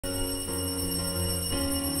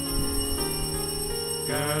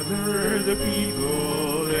Gather the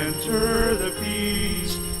people, enter the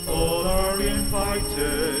feast. All are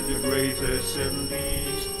invited, the greatest and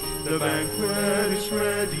least. The banquet is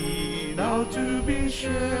ready, now to be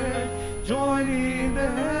shared. Join in the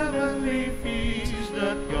heavenly feast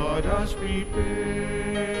that God has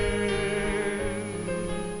prepared.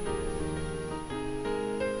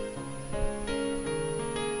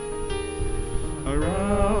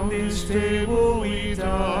 Around this table we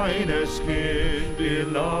dine as kin,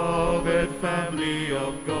 beloved family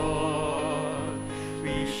of God.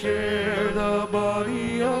 We share the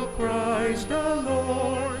body of Christ the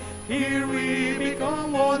Lord. Here we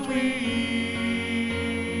become what we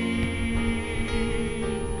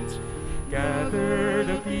eat. Gather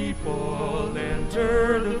the people,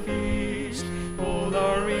 enter the feast. All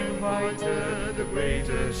are invited, the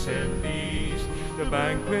greatest and least. The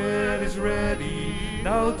banquet is ready,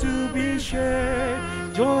 now to be shared.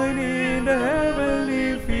 Join in the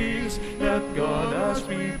heavenly feast that God has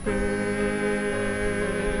prepared.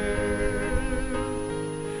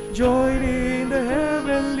 Join in the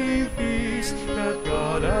heavenly feast that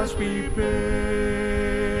God has prepared.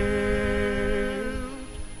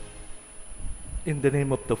 In the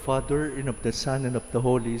name of the Father, and of the Son, and of the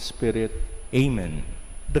Holy Spirit. Amen.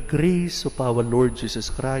 The grace of our Lord Jesus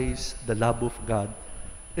Christ, the love of God,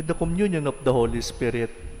 and the communion of the Holy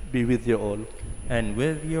Spirit be with you all. And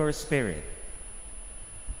with your spirit.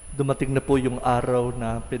 Dumating na po yung araw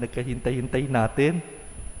na pinagkahintay-hintay natin,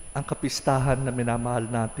 ang kapistahan na minamahal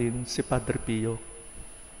natin, si Padre Pio.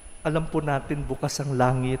 Alam po natin bukas ang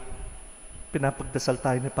langit, pinapagdasal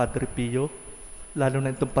tayo ni Padre Pio, lalo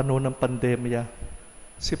na itong panahon ng pandemya.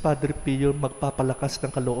 Si Padre Pio magpapalakas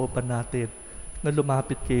ng kalooban natin na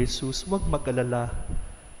lumapit kay Jesus. Huwag mag-alala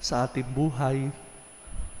sa ating buhay,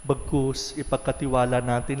 bagkus ipagkatiwala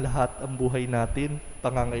natin lahat ang buhay natin,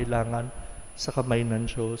 pangangailangan sa kamay ng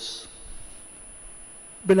Diyos.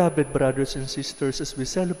 Beloved brothers and sisters, as we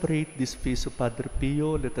celebrate this feast of Padre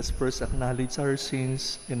Pio, let us first acknowledge our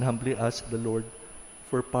sins and humbly ask the Lord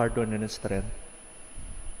for pardon and strength.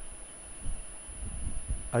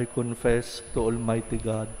 I confess to Almighty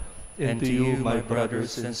God and to you, my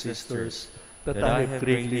brothers and sisters, that I have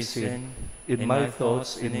greatly sinned in my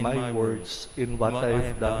thoughts, in my words, in what I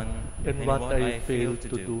have done, and what I failed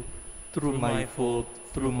to do, through my fault,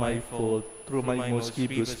 through my most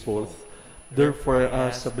grievous fault. Therefore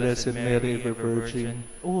I ask the Blessed Mary, the Virgin,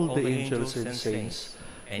 all the angels and saints,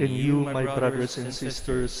 and you, my brothers and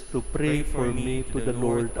sisters, to pray for me to the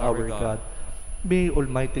Lord our God. May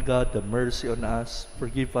Almighty God have mercy on us,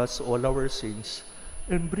 forgive us all our sins,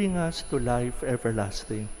 and bring us to life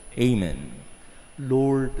everlasting. Amen.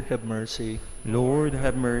 Lord, have mercy. Lord,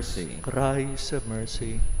 have mercy. Christ, have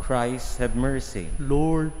mercy. Christ, have mercy.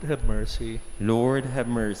 Lord, have mercy. Lord, have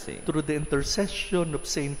mercy. Through the intercession of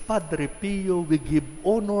Saint Padre Pio, we give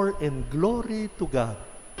honor and glory to God.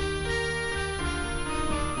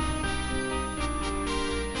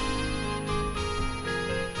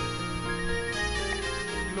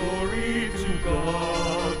 Glory to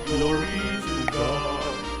God, glory to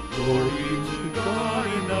God, glory to God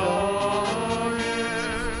in the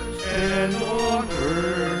highest, and on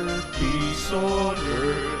earth,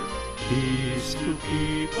 peace to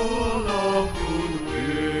people of good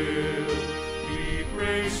will. We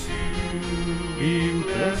praise you, we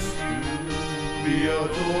bless you, we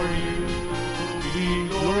adore you, we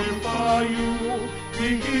glorify you,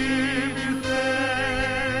 we give you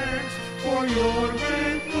thanks for your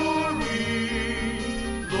great glory,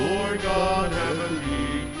 Lord God,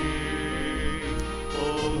 heavenly King. O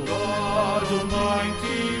God,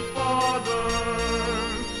 Almighty Father,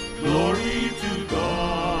 glory to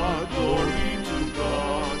God, glory to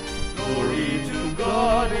God, glory to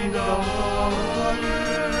God in the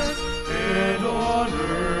highest, and on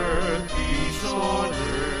earth,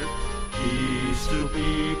 peace to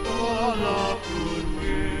people of good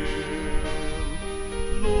will.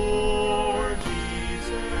 Lord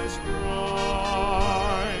Jesus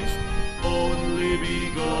Christ, only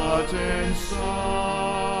begotten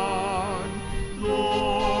Son,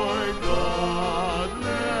 Lord God,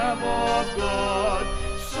 Lamb of God,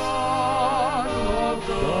 Son of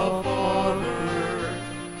the Father,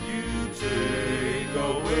 you take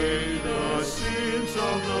away the sins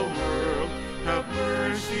of the world, have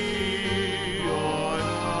mercy on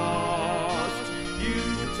us. You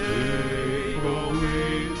take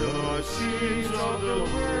away the sins of the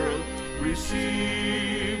world,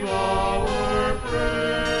 receive our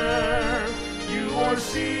prayer. You are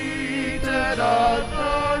seated at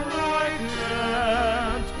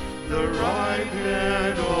the right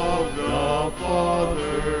hand of the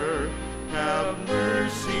Father. Have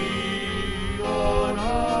mercy on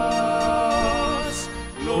us.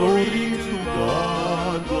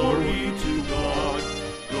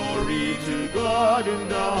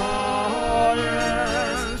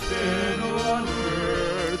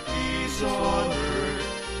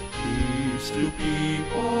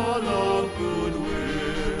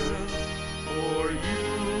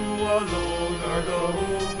 alone are the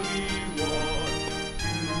Holy One.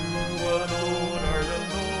 You alone are the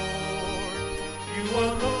Lord. You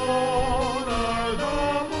alone are the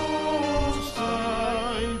Most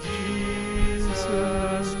High,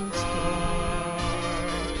 Jesus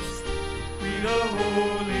Christ. With the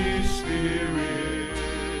Holy Spirit,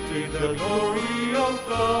 in the glory of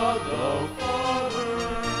God the Father.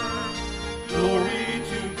 Glory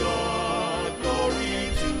to God, glory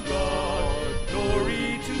to God,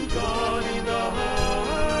 glory to God in the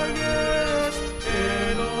highest,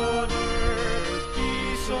 and on earth,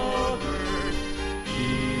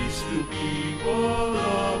 peace to people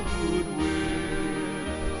of good will.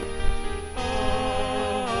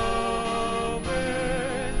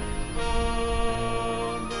 Amen,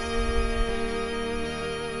 amen.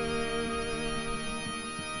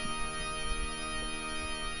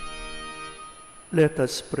 Let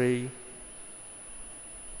us pray.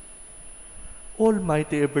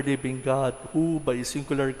 Almighty ever-living God, who by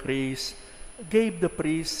singular grace gave the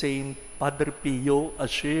priest Saint Padre Pio a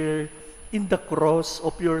share in the cross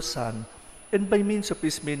of your Son, and by means of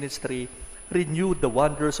his ministry, renew the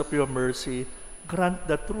wonders of your mercy, grant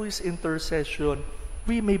that through his intercession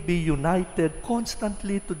we may be united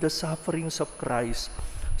constantly to the sufferings of Christ,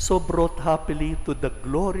 so brought happily to the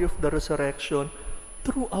glory of the resurrection,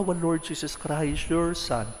 through our Lord Jesus Christ, your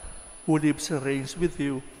Son, who lives and reigns with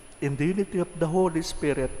you in the unity of the Holy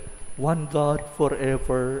Spirit, one God,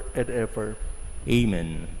 forever and ever.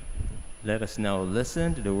 Amen. Let us now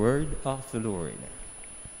listen to the word of the Lord.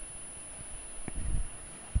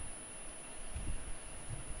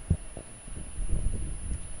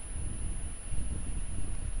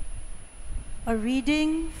 A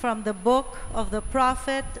reading from the book of the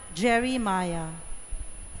prophet Jeremiah.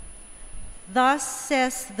 Thus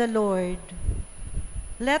says the Lord,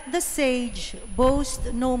 let the sage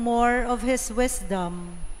boast no more of his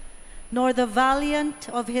wisdom, nor the valiant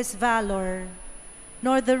of his valor,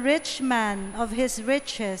 nor the rich man of his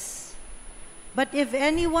riches. But if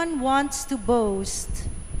anyone wants to boast,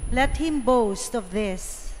 let him boast of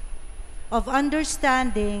this, of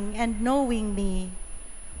understanding and knowing me.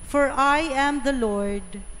 For I am the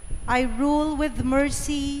Lord, I rule with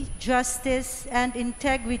mercy, justice, and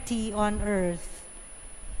integrity on earth.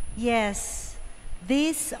 Yes,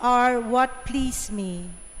 these are what please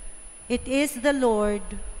me. It is the Lord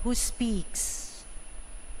who speaks.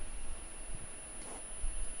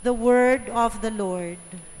 The word of the Lord.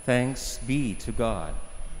 Thanks be to God.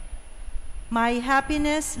 My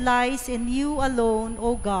happiness lies in you alone,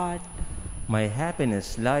 O God. My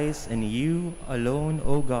happiness lies in you alone,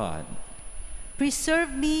 O God.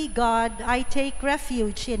 Preserve me, God, I take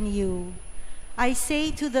refuge in you. I say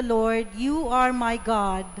to the Lord, you are my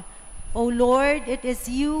God. O Lord, it is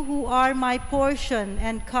you who are my portion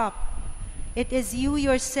and cup. It is you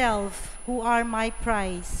yourself who are my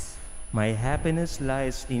prize. My happiness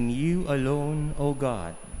lies in you alone, O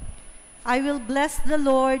God. I will bless the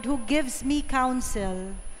Lord who gives me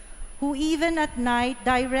counsel, who even at night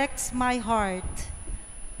directs my heart.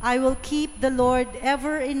 I will keep the Lord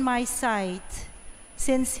ever in my sight.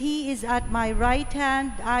 Since he is at my right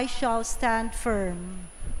hand, I shall stand firm.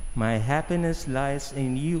 My happiness lies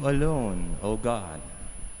in you alone, O God.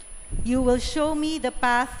 You will show me the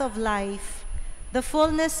path of life, the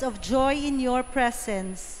fullness of joy in your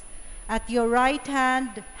presence. At your right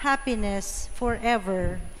hand, happiness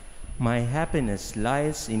forever. My happiness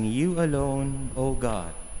lies in you alone, O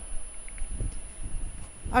God.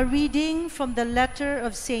 A reading from the letter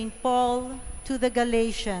of St. Paul to the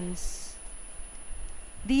Galatians.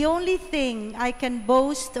 The only thing I can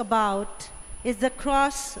boast about is the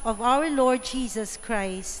cross of our Lord Jesus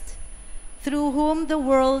Christ, through whom the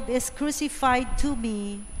world is crucified to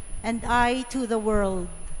me and I to the world.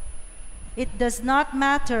 It does not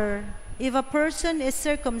matter if a person is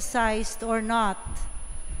circumcised or not.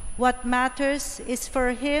 What matters is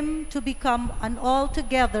for him to become an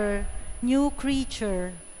altogether new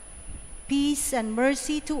creature. Peace and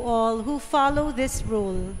mercy to all who follow this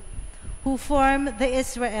rule, who form the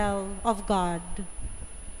Israel of God.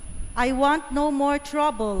 I want no more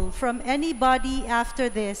trouble from anybody after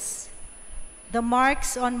this. The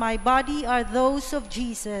marks on my body are those of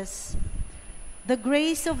Jesus. The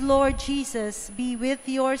grace of Lord Jesus be with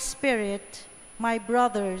your spirit, my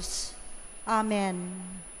brothers. Amen.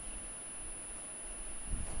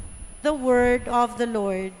 The word of the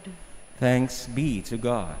Lord. Thanks be to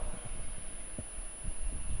God.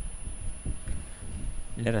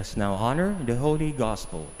 Let us now honor the Holy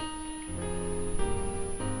Gospel.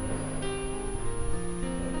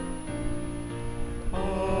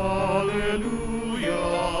 Alleluia,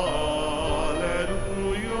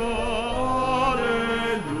 alleluia,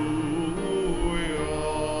 alleluia.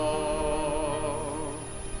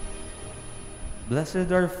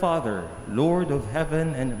 Blessed our Father, Lord of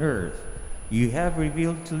heaven and earth, you have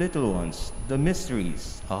revealed to little ones the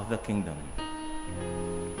mysteries of the kingdom.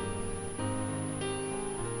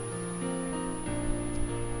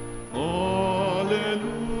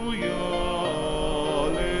 Alleluia,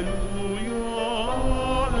 alleluia,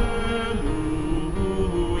 alleluia.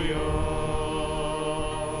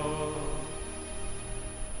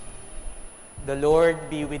 The Lord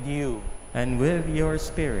be with you. And with your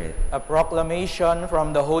spirit, A proclamation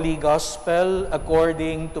from the Holy Gospel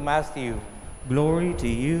according to Matthew. glory to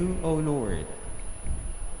you, O Lord.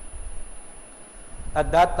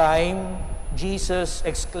 At that time, Jesus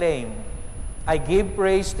exclaimed, I give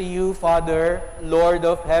praise to you, Father, Lord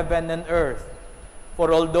of heaven and earth.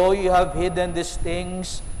 For although you have hidden these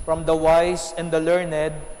things from the wise and the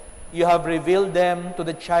learned, you have revealed them to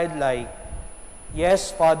the childlike.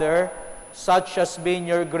 Yes, Father, such has been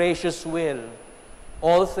your gracious will.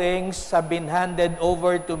 All things have been handed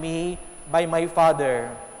over to me by my Father.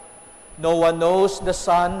 No one knows the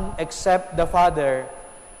Son except the Father,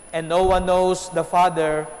 and no one knows the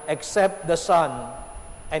Father except the Son,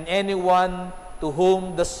 and anyone to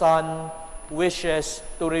whom the Son wishes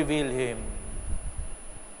to reveal him.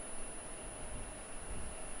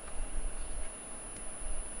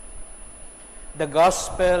 The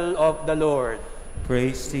Gospel of the Lord.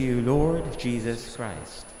 Praise to you, Lord Jesus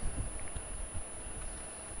Christ.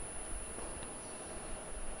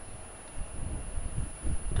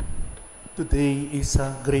 Today is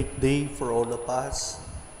a great day for all of us,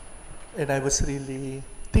 and I was really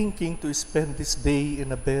thinking to spend this day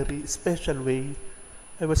in a very special way.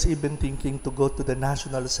 I was even thinking to go to the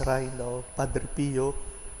National Shrine of Padre Pio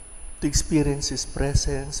to experience his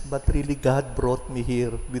presence, but really God brought me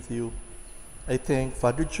here with you. I thank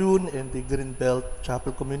Father June and the Greenbelt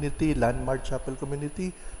Chapel community, Landmark Chapel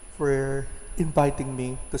community, for inviting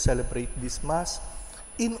me to celebrate this Mass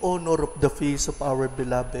in honor of the feast of our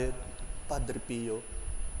beloved Padre Pio.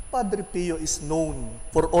 Padre Pio is known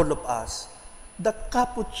for all of us, the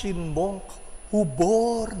Capuchin monk who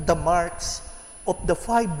bore the marks of the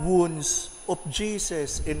 5 wounds of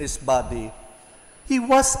Jesus in his body. He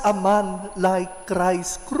was a man like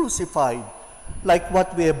Christ crucified. Like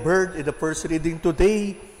what we have heard in the first reading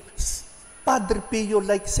today, Padre Pio,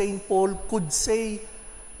 like St. Paul, could say,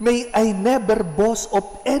 may I never boast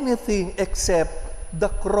of anything except the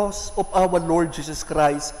cross of our Lord Jesus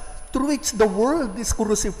Christ, through which the world is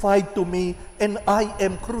crucified to me and I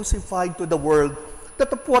am crucified to the world.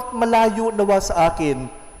 Tatapwat malayo nawa sa akin,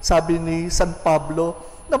 sabi ni San Pablo,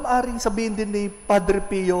 na maaring sabihin din ni Padre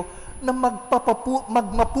Pio na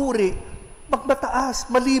magmapuri,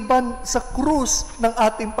 magmataas, maliban sa krus ng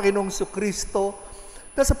ating Panginoong Kristo,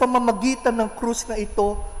 na sa pamamagitan ng krus na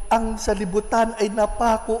ito, ang salibutan ay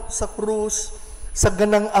napako sa krus, sa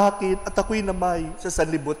ganang akin at ako'y namay sa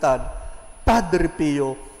salibutan. Padre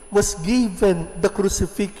Pio was given the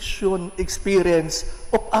crucifixion experience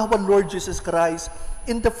of our Lord Jesus Christ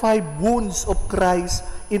in the 5 wounds of Christ,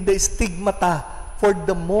 in the stigmata for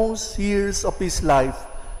the most years of his life.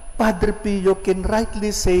 Padre Pio can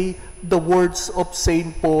rightly say the words of St.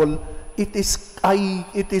 Paul, it is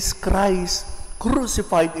Christ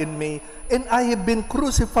crucified in me, and I have been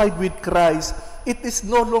crucified with Christ. It is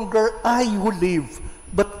no longer I who live,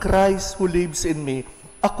 but Christ who lives in me.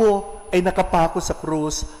 Ako ay nakapako sa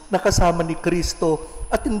krus, nakasama ni Kristo,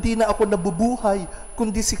 at hindi na ako nabubuhay,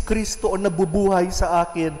 kundi si Kristo ang nabubuhay sa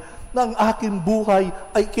akin, na ang aking buhay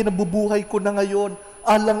ay kinabubuhay ko na ngayon,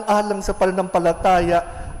 alang-alang sa pananampalataya.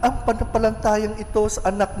 Ang pananampalatayang ito sa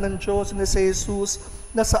anak ng Diyos na si Jesus,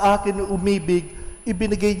 na sa akin umibig,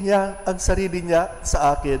 ibinigay niya ang sarili niya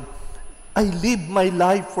sa akin. I live my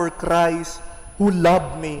life for Christ, who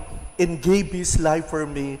loved me and gave His life for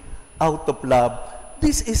me out of love.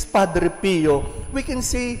 This is Padre Pio. We can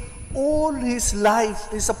say all his life,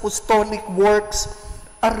 his apostolic works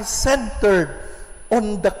are centered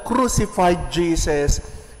on the crucified Jesus.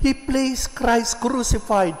 He placed Christ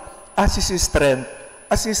crucified as his strength,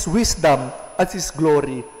 as his wisdom, as his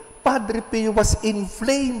glory. Padre Pio was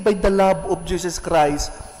inflamed by the love of Jesus Christ.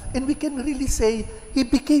 And we can really say he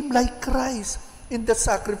became like Christ in the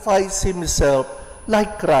sacrifice himself,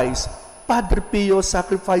 like Christ. Padre Pio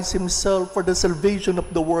sacrificed himself for the salvation of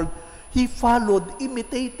the world. He followed,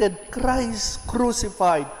 imitated Christ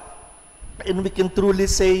crucified. And we can truly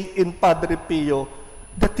say in Padre Pio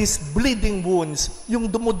that his bleeding wounds, yung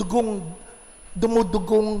dumudugong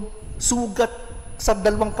sugat sa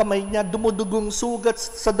dalawang kamay niya, dumudugong sugat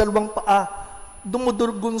sa dalawang paa,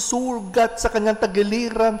 dumudugong sugat sa kanyang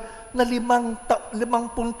tagiliran, na 50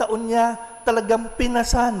 taon niya talagang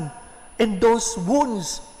pinasan. And those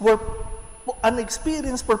wounds were an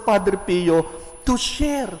experience for Padre Pio to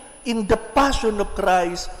share in the passion of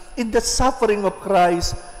Christ, in the suffering of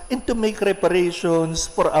Christ, and to make reparations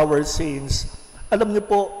for our sins. Alam niyo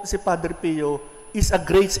po, si Padre Pio is a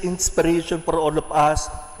great inspiration for all of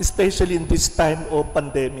us, especially in this time of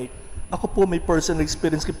pandemic. Ako po may personal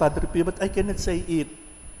experience kay Padre Pio, but I cannot say it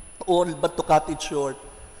all but to cut it short.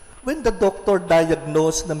 When the doctor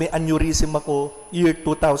diagnosed na may aneurysm ako, year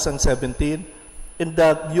 2017, and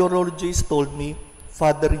the neurologist told me,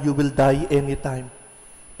 Father, you will die anytime.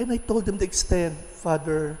 And I told him the extent,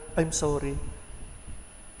 Father, I'm sorry.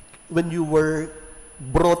 When you were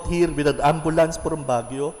brought here with an ambulance from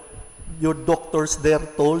Baguio, your doctors there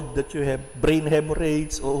told that you have brain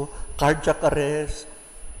hemorrhage or cardiac arrest.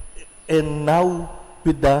 And now,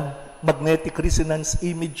 with the magnetic resonance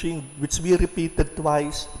imaging, which we repeated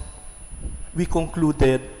twice, we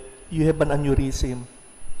concluded you have an aneurysm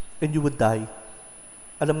and you would die.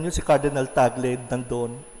 Alam niyo si Cardinal Tagle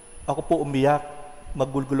nandun. Ako po umiyak,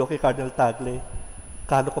 magulgulo kay Cardinal Tagle.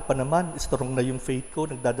 Kala ko pa naman, strong na yung faith ko,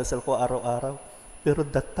 nagdadasal ko araw-araw. Pero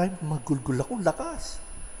that time, magulgulo ako, lakas.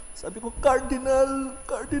 Sabi ko, Cardinal,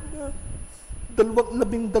 12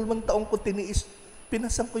 taong ko tiniis,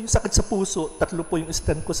 pinasan ko yung sakit sa puso, 3 po yung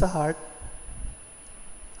stent ko sa heart.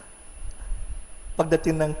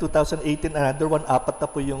 Pagdating ng 2018, another one, 4 na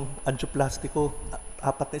po yung angioplasty ko,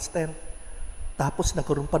 4 na stent. Tapos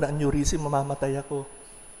nagkaroon pa na aneurysm, mamamatay ako.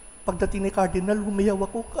 Pagdating ni Cardinal, humiyaw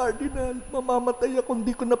ako, Cardinal, mamamatay ako,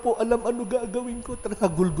 hindi ko na po alam ano gagawin ko. Talaga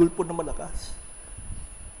gulgul po na malakas.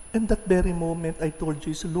 And that very moment, I told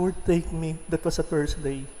Jesus, Lord, take me. That was a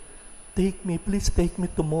Thursday. Take me, please take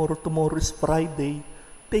me tomorrow. Tomorrow is Friday.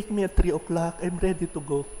 Take me at 3 o'clock. I'm ready to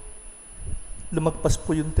go. Lumagpas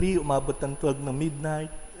po yung 3, umabot ng 12 ng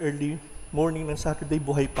midnight, early morning ng Saturday,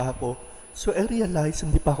 buhay pa ako. So I realized,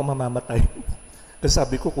 hindi pa ako mamamatay. Kasi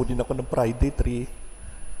sabi ko, kunin ako ng Friday 3.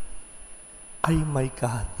 Ay my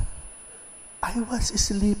God. I was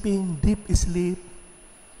sleeping, deep sleep.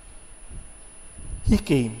 He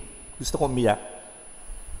came. Gusto ko umiyak.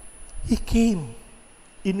 He came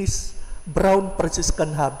in his brown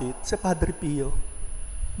Franciscan habit, si Padre Pio.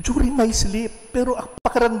 During my sleep, pero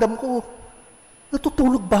pakiramdam ko,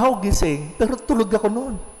 natutulog ba ako gising? Pero tulog ako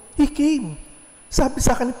noon. He came. Sabi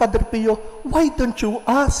sa akin ni Padre Pio, why don't you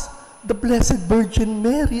ask the Blessed Virgin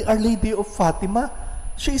Mary, Our Lady of Fatima?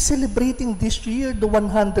 She is celebrating this year the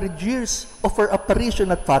 100 years of her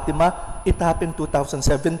apparition at Fatima. It happened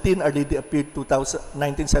 2017. Our Lady appeared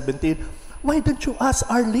 1917. Why don't you ask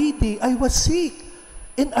Our Lady? I was sick.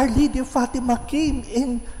 And Our Lady of Fatima came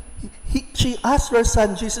and she asked her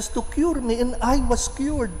son Jesus to cure me and I was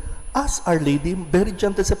cured. Ask Our Lady, very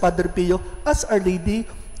gentle si Padre Pio, ask Our Lady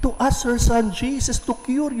to ask her son Jesus to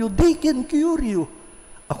cure you. They can cure you.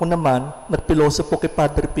 Ako naman, nagpiloso po kay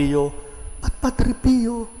Padre Pio, but Padre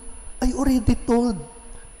Pio, I already told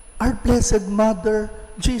our Blessed Mother,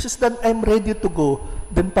 Jesus, that I'm ready to go.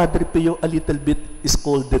 Then Padre Pio a little bit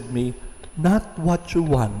scolded me, not what you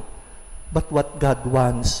want, but what God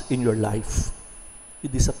wants in your life. He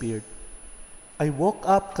disappeared. I woke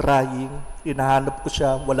up crying, hinahanap ko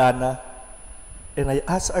siya, wala na. And I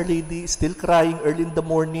asked Our Lady, still crying early in the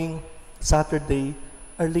morning, Saturday,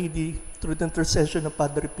 Our Lady, through the intercession of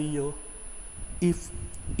Padre Pio, if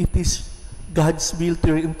it is God's will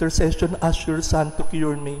to your intercession, ask your son to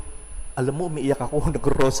cure me. Alam mo, umiiyak ako,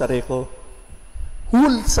 nag-rosary ko.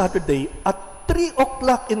 Whole Saturday, at 3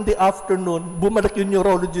 o'clock in the afternoon, bumalik yung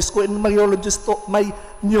neurologist ko, and my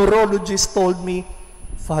neurologist told me,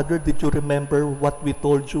 Father, did you remember what we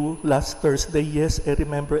told you last Thursday? Yes, I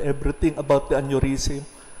remember everything about the aneurysm.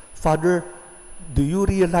 Father, do you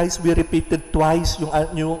realize we repeated twice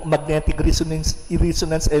yung magnetic resonance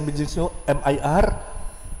imaging, MIR?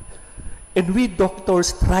 And we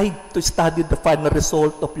doctors tried to study the final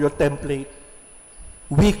result of your template.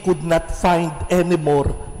 We could not find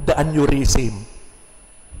anymore the aneurysm.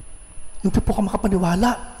 Hindi po ka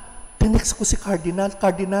makapaniwala. Tinext ko si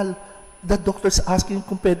Cardinal, the doctor's asking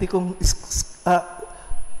kung pwede kong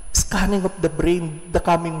scanning of the brain the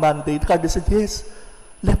coming Monday. The Cardinal said, yes,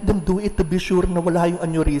 let them do it to be sure na wala yung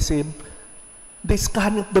aneurysm. The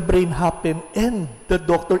scanning of the brain happened and the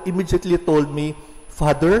doctor immediately told me,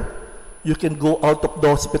 Father, you can go out of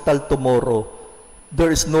the hospital tomorrow.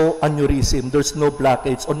 There is no aneurysm, there's no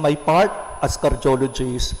blockage. On my part, as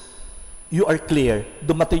cardiologist, you are clear.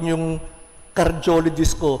 Dumating yung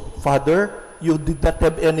cardiologist ko, Father, you did not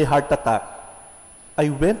have any heart attack.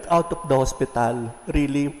 I went out of the hospital,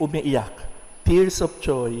 really umiiyak, tears of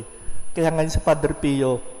joy. Kaya ngayon sa Padre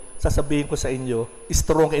Pio, sasabihin ko sa inyo,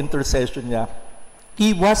 strong intercession niya.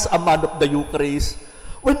 He was a man of the Eucharist.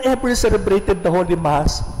 Whenever he celebrated the Holy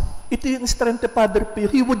Mass, Ito yung strength ni Padre Pio.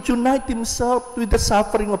 He would unite himself with the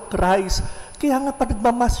suffering of Christ. Kaya nga pag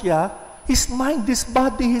nagmamas siya, his mind, his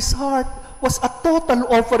body, his heart was a total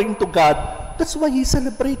offering to God. That's why he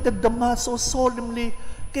celebrated the Mass so solemnly.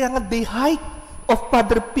 Kaya nga the height of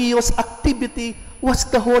Padre Pio's activity was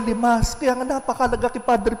the Holy Mass. Kaya nga napakalaga kay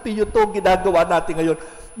Padre Pio to ginagawa natin ngayon.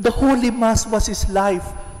 The Holy Mass was his life.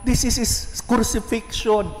 This is his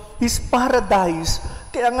crucifixion, his paradise.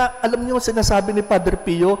 Kaya nga, alam niyo, sinasabi ni Padre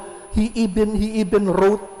Pio, he even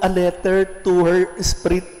wrote a letter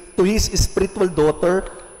to his spiritual daughter,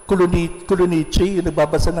 Culunici, yung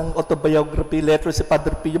nagbabasa ng autobiography letter si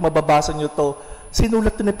Padre Pio, mababasa niyo to.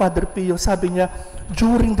 Sinulat ni Padre Pio, sabi niya,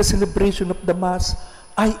 during the celebration of the Mass,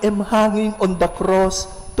 I am hanging on the cross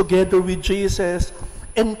together with Jesus.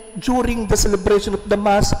 And during the celebration of the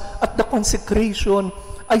Mass, at the consecration,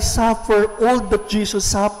 I suffer all that Jesus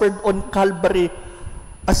suffered on Calvary,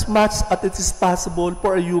 as much as it is possible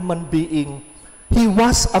for a human being. He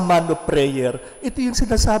was a man of prayer. Ito yung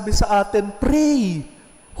sinasabi sa atin, pray.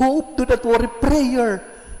 Hope, do not worry, prayer.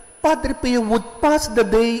 Padre Pio would pass the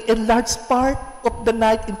day and large part of the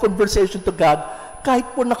night in conversation to God. Kahit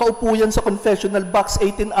po nakaupo yan sa confessional box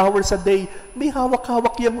 18 hours a day, may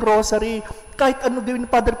hawak-hawak yung rosary. Kahit ano gawin ni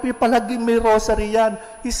Padre Pio, palaging may rosary yan.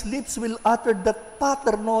 His lips will utter that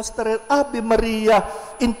Pater Noster, Ave Maria,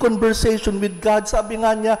 in conversation with God. Sabi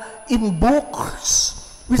nga niya, in books,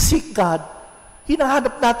 we seek God.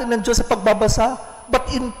 Hinahanap natin ng Diyos sa pagbabasa, but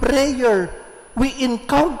in prayer, we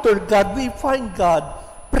encounter God, we find God.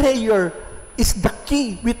 Prayer is the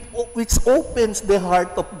key which opens the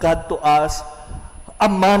heart of God to us, a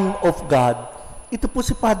man of God. Ito po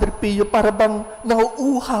si Padre Pio, para bang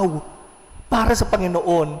nauuhaw para sa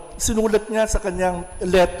Panginoon. Sinulat niya sa kanyang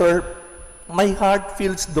letter, my heart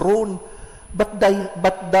feels drawn, but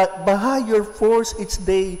by higher force each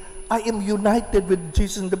day, I am united with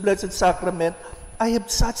Jesus in the Blessed Sacrament. I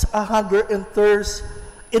have such a hunger and thirst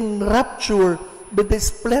in rapture with the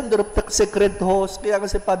splendor of the sacred host. Kaya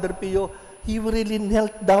kasi Padre Pio, he really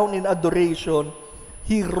knelt down in adoration.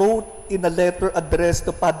 He wrote in a letter addressed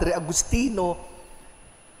to Padre Agustino,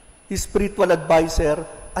 his spiritual advisor,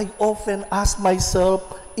 I often ask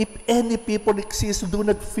myself if any people exist who do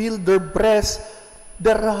not feel their breast,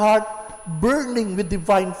 their heart burning with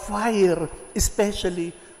divine fire,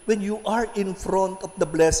 especially when you are in front of the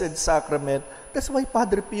Blessed Sacrament. That's why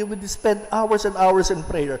Padre Pio would spend hours and hours in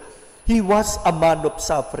prayer. He was a man of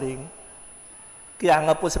suffering. Kaya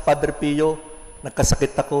nga po sa Padre Pio,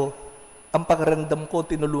 nagkasakit ako. Ang pakiramdam ko,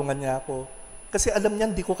 tinulungan niya ako. Kasi alam niya,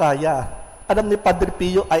 hindi ko kaya. Alam ni Padre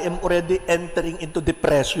Pio, I am already entering into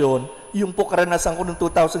depression. Yung po karanasan ko noong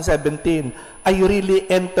 2017, I really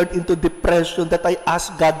entered into depression that I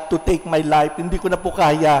asked God to take my life. Hindi ko na po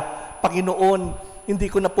kaya. Panginoon, hindi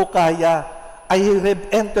ko na po kaya. I have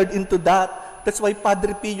entered into that. That's why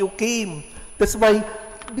Padre Pio came. That's why,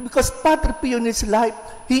 because Padre Pio in his life,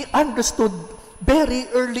 he understood very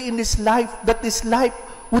early in his life that his life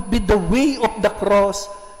would be the way of the cross.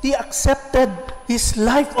 He accepted his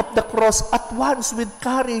life of the cross at once with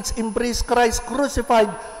courage, embraced Christ crucified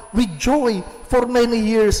with joy for many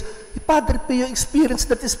years. Padre Pio experienced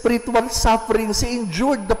that spiritual suffering. He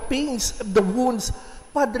endured the pains of the wounds.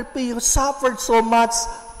 Padre Pio suffered so much,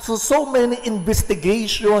 so many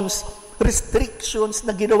investigations, restrictions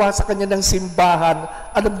na ginawa sa kanya ng simbahan.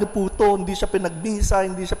 Alam niyo po ito, hindi siya pinagbisa,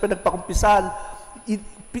 hindi siya pinagpakumpisal.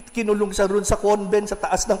 Kinulong siya roon sa convent, sa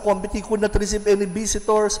taas ng convent. He could not receive any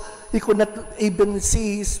visitors. He could not even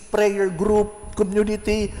see his prayer group,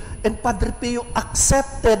 community. And Padre Pio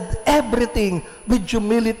accepted everything with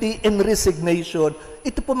humility and resignation.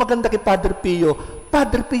 Ito po maganda kay Padre Pio.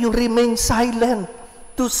 Padre Pio remained silent,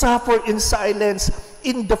 to suffer in silence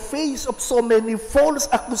in the face of so many false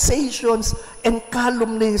accusations and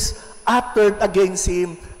calumnies uttered against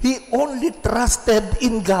him. He only trusted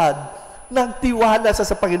in God. Nagtiwala sa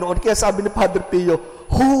Panginoon. Kaya sabi ni Padre Pio,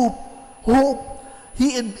 hope.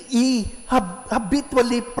 He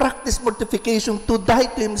habitually practiced mortification to die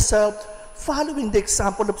to himself, following the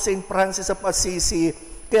example of St. Francis of Assisi.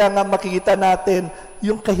 Kaya nga makikita natin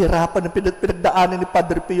yung kahirapan na pinagdaanan ni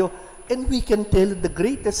Padre Pio. And we can tell the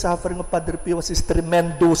greatest suffering of Padre Pio was his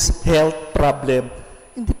tremendous health problem.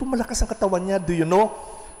 Hindi po malakas ang katawan niya. Do you know,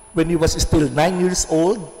 when he was still 9 years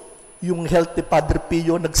old, yung health ni Padre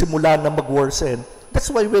Pio nagsimula na mag-worsen. That's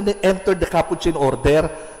why when he entered the Capuchin order,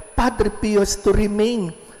 Padre Pio has to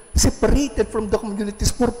remain separated from the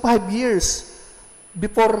communities for 5 years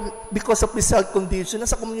because of his health condition.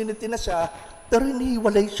 Nasa community na siya, pero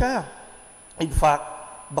inihiwalay siya. In fact,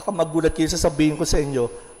 baka magulat kayo, sasabihin ko sa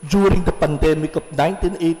inyo, during the pandemic of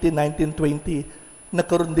 1918-1920,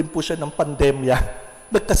 nagkaroon din po siya ng pandemya.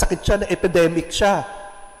 Nagkasakit siya, na epidemic siya.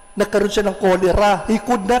 Nagkaroon siya ng cholera. He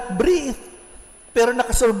could not breathe. Pero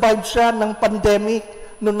nakasurvive siya ng pandemic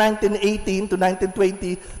noong 1918 to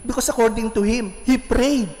 1920 because according to him, he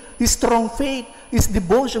prayed. His strong faith, his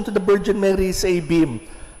devotion to the Virgin Mary saved him.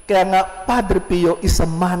 Kaya nga, Padre Pio is a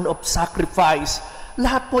man of sacrifice.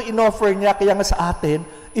 Lahat po in-offer niya, kaya nga sa atin,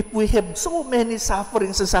 if we have so many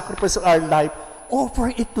sufferings and sacrifice in our life,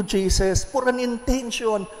 offer it to Jesus for an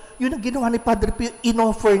intention. Yun ang ginawa ni Padre Pio,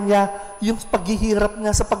 in-offer niya yung paghihirap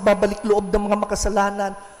niya sa pagbabalik loob ng mga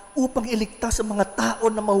makasalanan upang iligtas ang mga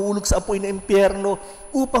tao na mahulog sa apoy ng impyerno,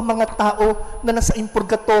 upang mga tao na nasa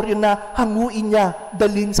purgatorio na hanguin niya,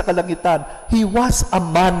 dalhin sa kalangitan. He was a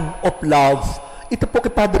man of love. Ito po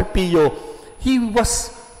kay Padre Pio, he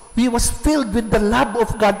was filled with the love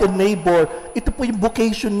of God and neighbor. Ito po yung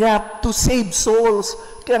vocation niya to save souls.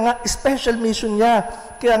 Kaya nga, special mission niya.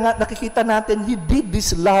 Kaya nga, nakikita natin, he did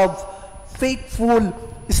this love, faithful,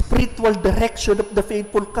 spiritual direction of the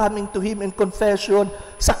faithful coming to him in confession,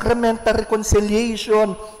 sacramental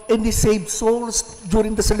reconciliation, and he saved souls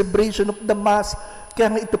during the celebration of the Mass.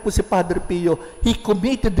 Kaya nga, ito po si Padre Pio. He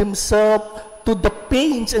committed himself to the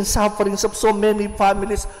pains and sufferings of so many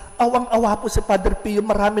families. Awang-awa po si Padre Pio,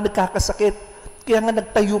 marami nagkakasakit. Kaya nga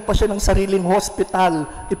nagtayo pa siya ng sariling hospital.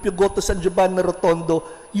 If you go to San Giovanni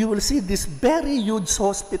Rotondo, you will see this very huge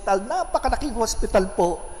hospital. Napakalaking hospital po.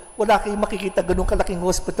 Wala kayong makikita ganun kalaking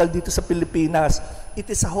hospital dito sa Pilipinas. It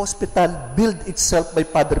is a hospital built itself by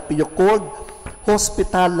Padre Pio called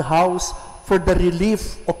Hospital House for the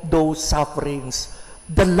relief of those sufferings.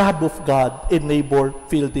 The love of God and neighbor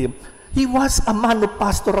filled him. He was a man of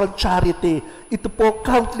pastoral charity. Ito po,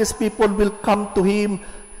 countless people will come to him.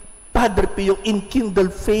 Padre Pio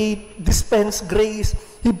enkindled faith, dispensed grace.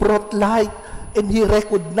 He brought light, and he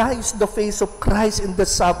recognized the face of Christ in the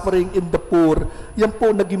suffering, in the poor. Yan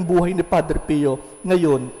po naging buhay ni Padre Pio.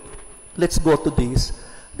 Ngayon, let's go to this.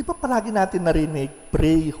 Di ba palagi natin narinig,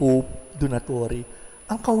 pray, hope, donatory.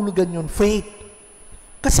 Ang kahulugan yun, faith.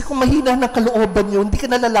 Kasi kung mahina ng kalooban yun, hindi ka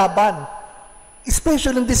nalalaban.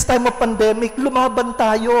 Especially in this time of pandemic, lumaban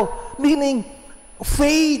tayo. Meaning,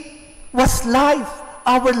 faith was life.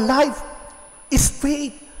 Our life is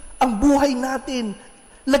faith. Ang buhay natin,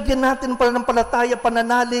 lagyan natin pananampalataya,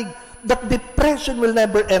 pananalig, that depression will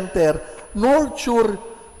never enter. Nurture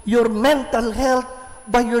your mental health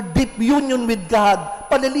by your deep union with God.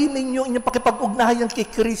 Palalimin nyo inyong pakipag-ugnayan kay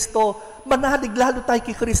Kristo. Manalig lalo tayo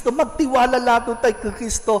kay Kristo. Magtiwala lalo tayo kay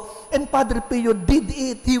Kristo. And Padre Pio did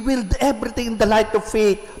it. He willed everything in the light of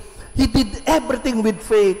faith. He did everything with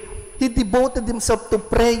faith. He devoted himself to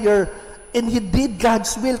prayer. And he did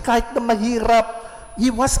God's will kahit na mahirap. He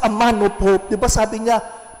was a man of hope. Di ba sabi niya,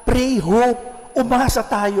 pray hope. Umasa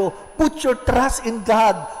tayo. Put your trust in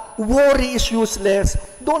God. Worry is useless.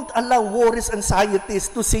 Don't allow worries, anxieties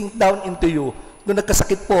to sink down into you. Nung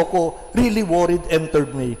nagkasakit po ako, really worried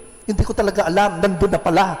entered me. Hindi ko talaga alam, nandun na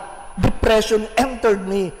pala. Depression entered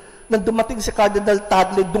me. Nang dumating si Cardinal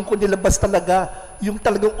Tagle, doon ko nilabas talaga. Yung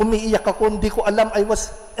talagang umiiyak ako, hindi ko alam, I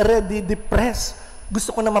was already depressed.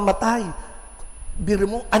 Gusto ko na mamatay. Biro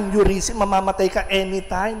mo, aneurysm, mamamatay ka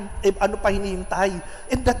anytime. Eh, ano pa hinihintay?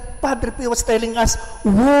 And that Padre Pio was telling us,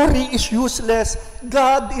 worry is useless.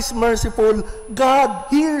 God is merciful. God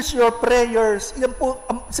hears your prayers. Yan po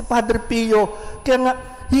si Padre Pio. Kaya nga,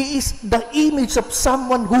 he is the image of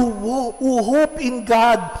someone who hope in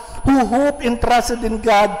God, who hope and trusted in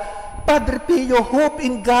God. Padre Pio, hope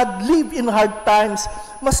in God, live in hard times.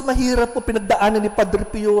 Mas mahirap po pinagdaanan ni Padre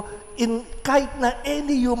Pio in kahit na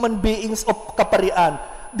any human beings of kaparian.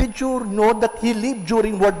 Did you know that he lived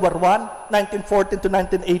during World War I, 1914 to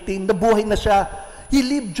 1918? Nabuhay na siya. He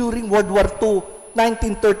lived during World War II,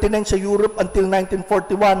 1939 sa Europe until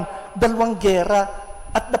 1941. Dalawang gera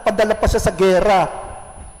at napadala pa siya sa gera.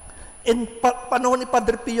 In panahon ni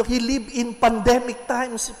Padre Pio, he lived in pandemic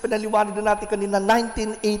times. Pinaliwanag na natin kanina,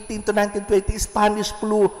 1918 to 1920, Spanish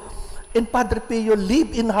flu. And Padre Pio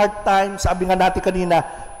lived in hard times. Sabi nga natin kanina,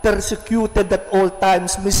 persecuted at all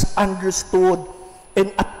times, misunderstood, and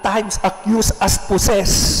at times accused as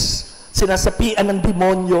possessed. Sinasapian ng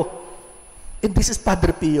demonyo. And this is Padre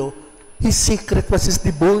Pio. His secret was his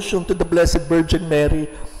devotion to the Blessed Virgin Mary.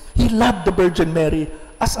 He loved the Virgin Mary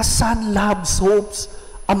as a son loves, hopes,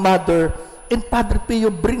 a mother. And Padre Pio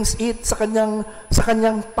brings it sa kanyang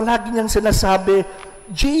palagi niyang sinasabi,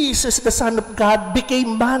 Jesus, the Son of God,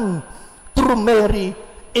 became man through Mary.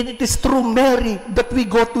 And it is through Mary that we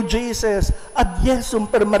go to Jesus. Ad Jesum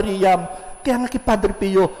per Mariam. Kaya nga kay Padre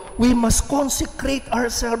Pio, we must consecrate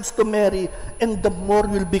ourselves to Mary, and the more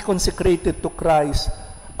we'll be consecrated to Christ.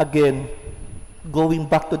 Again, going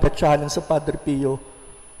back to the challenge of Padre Pio,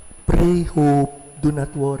 pray, hope, do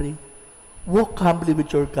not worry. Walk humbly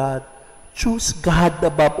with your God. Choose God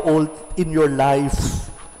above all in your life.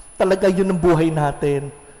 Talaga yun ang buhay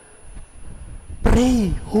natin.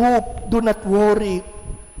 Pray, hope, do not worry.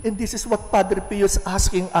 And this is what Padre Pio is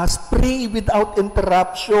asking us. Pray without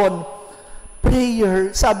interruption.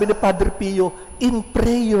 Prayer, sabi ni Padre Pio, in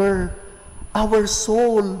prayer, our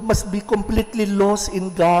soul must be completely lost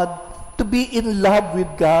in God, to be in love with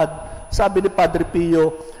God. Sabi ni Padre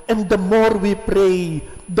Pio, and the more we pray,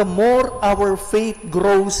 the more our faith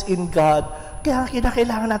grows in God. Kaya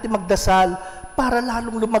kinakailangan natin magdasal para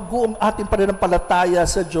lalong lumago ang ating pananampalataya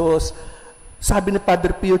sa Diyos. Sabi ni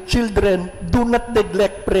Padre Pio, children, do not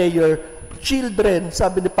neglect prayer. Children,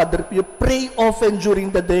 sabi ni Padre Pio, pray often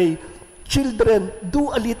during the day. Children, do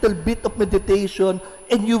a little bit of meditation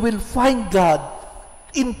and you will find God.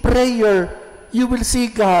 In prayer, you will see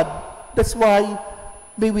God. That's why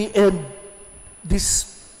may we end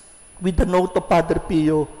this with the note of Padre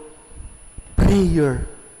Pio. Prayer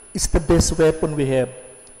is the best weapon we have.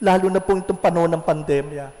 Lalo na po itong panahon ng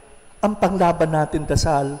pandemya. Ang panglaban natin,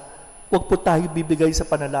 dasal. Huwag po tayo bibigay sa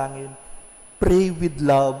panalangin. Pray with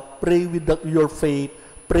love. Pray with your faith.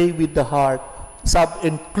 Pray with the heart.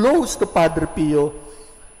 And close to Padre Pio,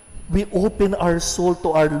 we open our soul to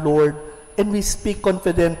our Lord and we speak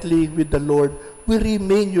confidently with the Lord. We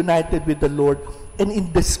remain united with the Lord. And in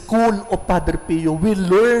the school of Padre Pio, we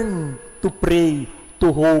learn to pray, to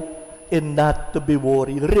hope, and not to be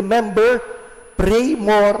worried. Remember, pray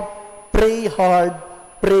more, pray hard,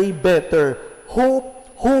 pray better.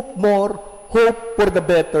 Hope more, hope for the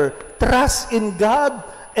better. Trust in God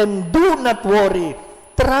and do not worry.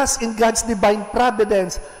 Trust in God's divine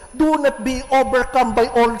providence. Do not be overcome by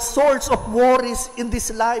all sorts of worries in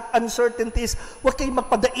this life, uncertainties. Huwag kayong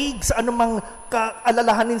magpadaig sa anumang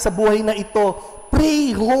kaalalahanin sa buhay na ito.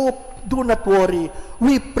 Pray, hope, do not worry.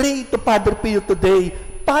 We pray to Padre Pio today.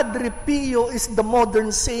 Padre Pio is the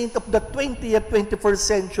modern saint of the 20th, 21st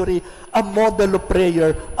century, a model of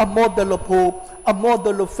prayer, a model of hope, a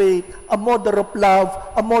model of faith, a model of love,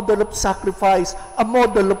 a model of sacrifice, a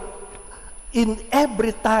model of in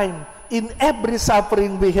every time, in every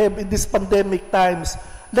suffering we have in these pandemic times.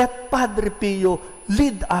 Let Padre Pio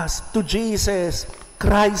lead us to Jesus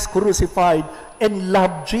Christ crucified and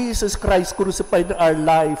love Jesus Christ crucified in our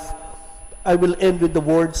life. I will end with the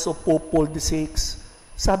words of Pope Paul VI.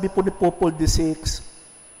 Sabi po ni Pope Paul VI,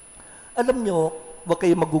 alam nyo, huwag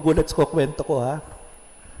kayo magugulat sa kwento ko, ha?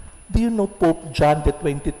 Do you know Pope John the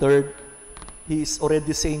 23rd? He is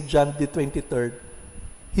already Saint John the 23rd.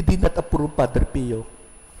 He did not approve Padre Pio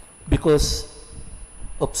because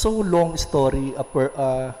of so long story,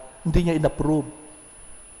 hindi niya inapprove.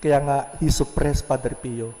 Kaya nga, he suppressed Padre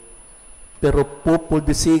Pio. Pero Pope Paul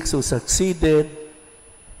VI, who succeeded,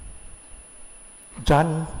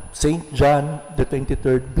 Saint John the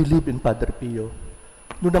 23rd, believed in Padre Pio.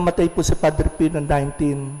 Noong namatay po si Padre Pio noong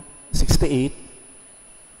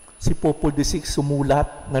 1968, si Pope Paul VI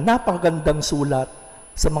sumulat na napakagandang sulat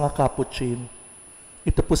sa mga Capuchin.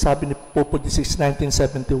 Ito po sabi ni Pope Paul VI,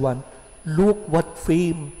 1971, look what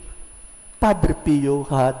fame Padre Pio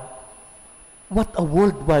had. What a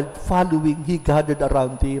worldwide following he gathered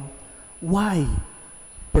around him. Why?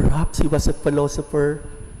 Perhaps he was a philosopher.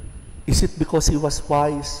 Is it because he was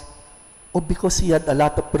wise? Or because he had a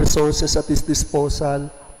lot of resources at his disposal?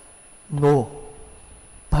 No.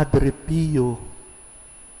 Padre Pio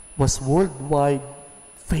was worldwide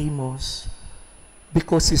famous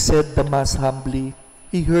because he said the Mass humbly.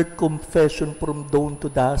 He heard confession from dawn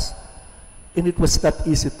to dusk, and it was not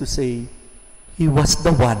easy to say. He was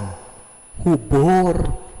the one who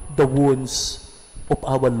bore the wounds of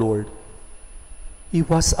our Lord. He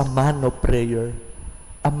was a man of prayer,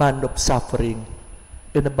 a man of suffering,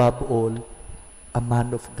 and above all, a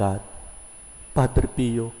man of God. Padre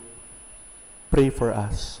Pio, pray for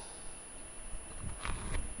us.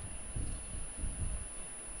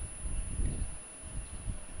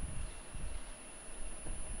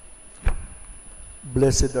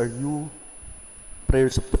 Blessed are you,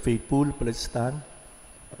 prayers of the faithful, please stand.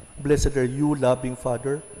 Blessed are you, loving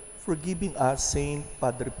Father, for giving us Saint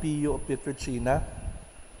Padre Pio of Pietrelcina,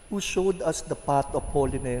 who showed us the path of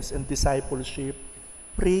holiness and discipleship.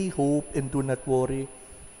 Pray, hope, and do not worry,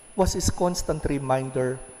 was his constant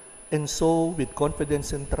reminder. And so, with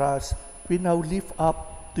confidence and trust, we now lift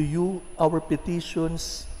up to you our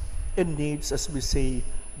petitions and needs as we say,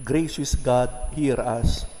 gracious God, hear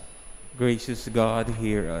us. Gracious God,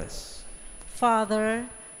 hear us. Father,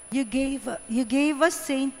 you gave us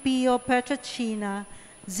Saint Pio of Pietrelcina,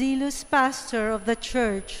 zealous pastor of the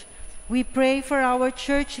Church. We pray for our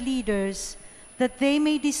church leaders that they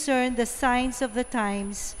may discern the signs of the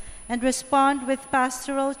times and respond with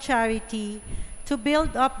pastoral charity to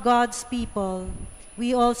build up God's people.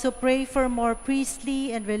 We also pray for more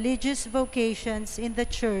priestly and religious vocations in the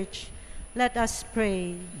Church. Let us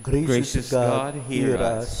pray. Gracious God, hear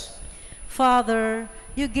us. Father,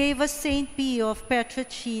 you gave us Saint Pio of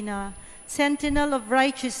Pietrelcina, sentinel of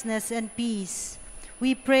righteousness and peace.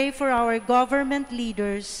 We pray for our government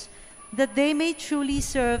leaders, that they may truly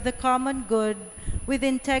serve the common good with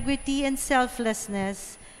integrity and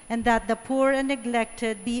selflessness, and that the poor and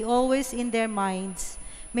neglected be always in their minds.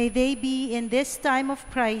 May they be, in this time of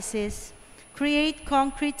crisis, create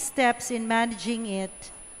concrete steps in managing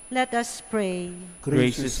it. Let us pray.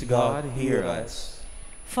 Gracious God, hear us.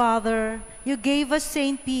 Father, you gave us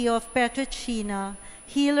Saint Pio of Pietrelcina,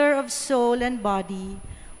 healer of soul and body.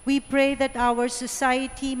 We pray that our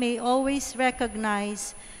society may always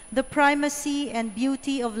recognize the primacy and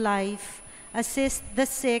beauty of life, assist the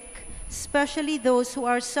sick, especially those who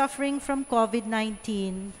are suffering from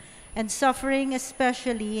COVID-19, and suffering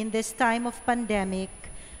especially in this time of pandemic,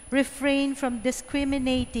 refrain from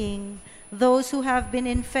discriminating those who have been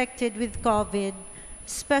infected with COVID,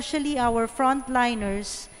 especially our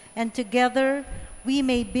frontliners, and together we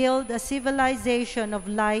may build a civilization of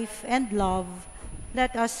life and love.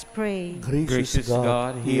 Let us pray. Gracious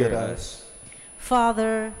God, hear us.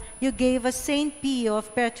 Father, you gave us Saint Pio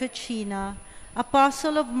of Pietrelcina,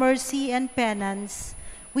 apostle of mercy and penance.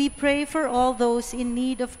 We pray for all those in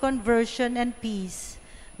need of conversion and peace,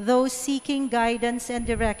 those seeking guidance and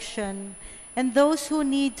direction, and those who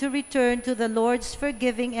need to return to the Lord's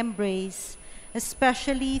forgiving embrace,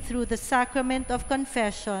 especially through the sacrament of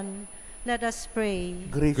confession. Let us pray.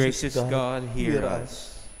 Gracious God, hear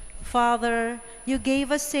us. Father, you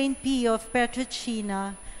gave us Saint Pio of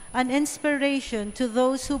Pietrelcina, an inspiration to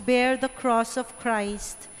those who bear the cross of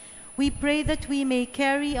Christ. We pray that we may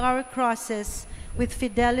carry our crosses with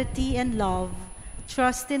fidelity and love,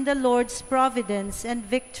 trust in the Lord's providence and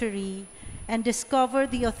victory, and discover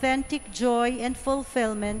the authentic joy and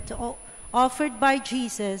fulfillment offered by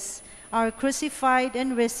Jesus, our crucified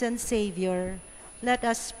and risen Savior. Let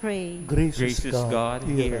us pray. Gracious God,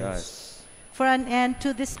 hear us. For an end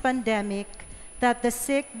to this pandemic, that the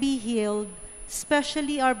sick be healed,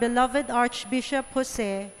 especially our beloved Archbishop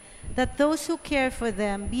Jose, that those who care for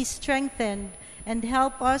them be strengthened, and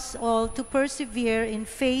help us all to persevere in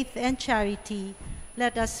faith and charity.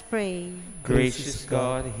 Let us pray. Gracious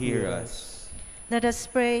God, hear us. Let us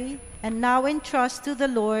pray, and now entrust to the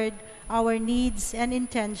Lord our needs and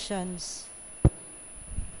intentions.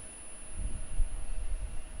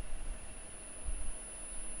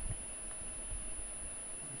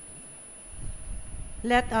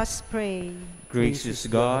 Let us pray. Gracious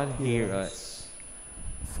God, hear us.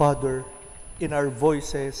 Father, in our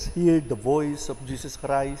voices, hear the voice of Jesus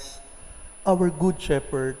Christ, our good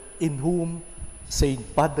shepherd, in whom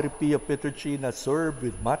Saint Padre Pio of Pietrelcina served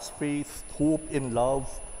with much faith, hope, and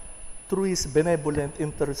love. Through his benevolent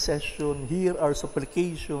intercession, hear our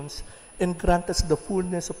supplications and grant us the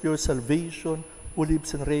fullness of your salvation, who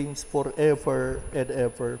lives and reigns forever and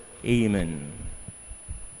ever. Amen.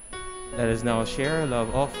 Let us now share our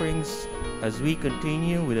love offerings as we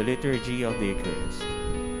continue with the liturgy of the Eucharist.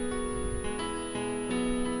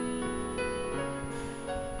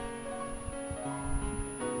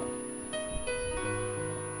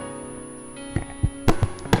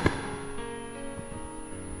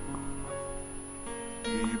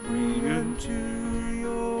 We bring unto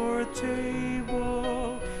your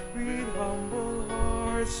table with humble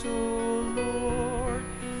hearts, O Lord,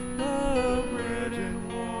 the bread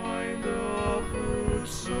and wine, the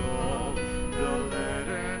fruits of the land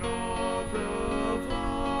and of the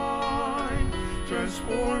vine,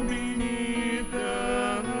 transformed beneath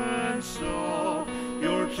the hands of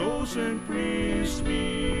your chosen priest.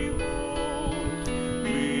 Behold,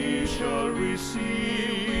 we shall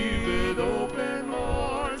receive with open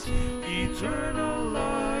hearts eternal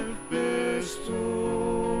life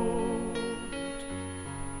bestowed.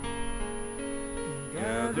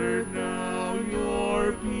 Gathered now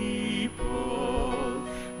your people,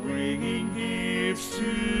 bringing gifts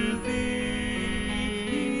to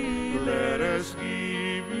thee. Let us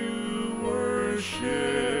give you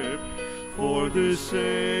worship for the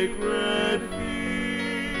sacred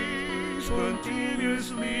feast.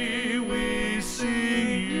 Continuously we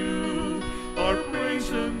sing you our praise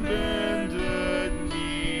and bended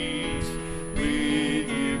knees. We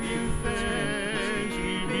give you thanks,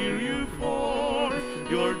 we hear you for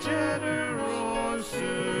your generosity.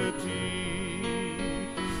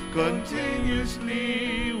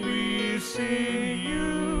 Continuously we sing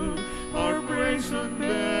you our praise and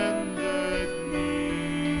bended knee.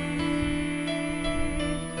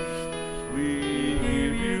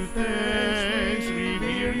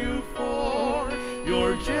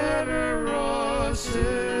 your generosity.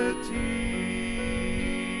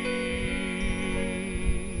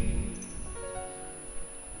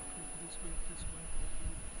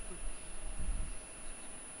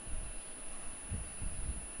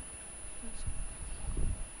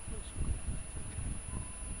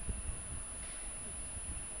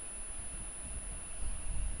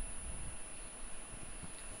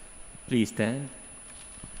 Please stand.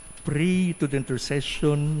 Pray to the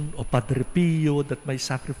intercession of Padre Pio that my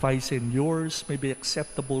sacrifice and yours may be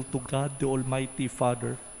acceptable to God, the Almighty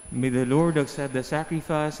Father. May the Lord accept the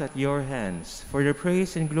sacrifice at your hands for the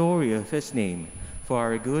praise and glory of his name, for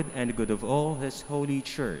our good and the good of all his holy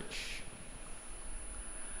church.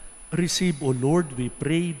 Receive, O Lord, we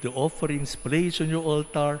pray, the offerings placed on your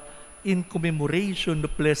altar in commemoration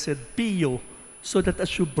of Blessed Pio, so that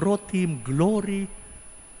as you brought him glory,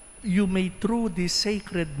 you may through these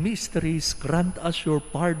sacred mysteries grant us your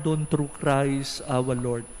pardon through Christ our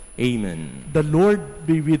Lord. Amen. The Lord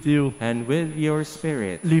be with you. And with your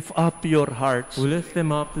spirit, Lift up your hearts. we lift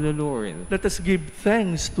them up to the Lord. Let us give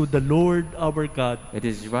thanks to the Lord our God. It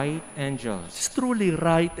is right and It's just. truly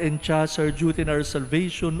right and just, our duty and our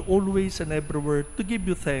salvation, always and everywhere, to give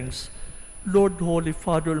you thanks. Lord, Holy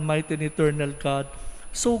Father, Almighty and Eternal God,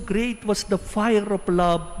 so great was the fire of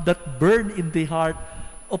love that burned in the heart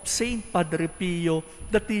of Saint Padre Pio,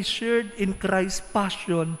 that he shared in Christ's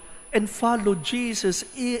passion and followed Jesus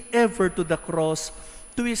ever to the cross.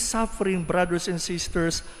 To his suffering brothers and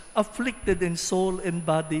sisters, afflicted in soul and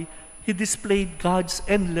body, he displayed God's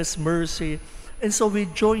endless mercy. And so we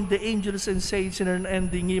join the angels and saints in an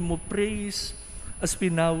unending hymn of praise as we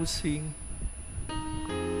now sing.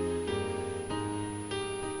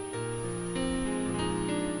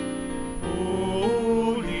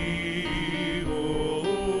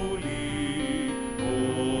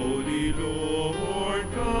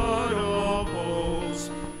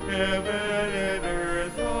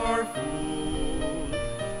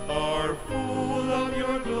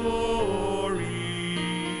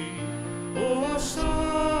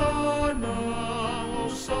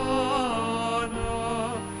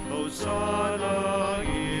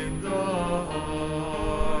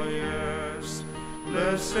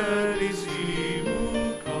 Blessed is he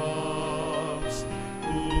who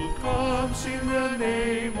comes in the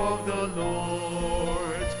name of the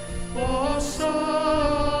Lord. Hosanna,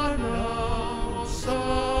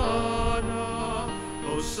 Hosanna,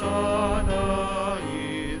 Hosanna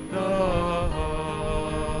in the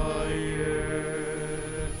highest.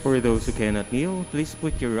 For those who cannot kneel, please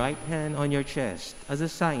put your right hand on your chest as a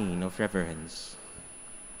sign of reverence.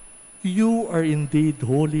 You are indeed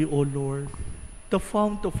holy, O Lord, the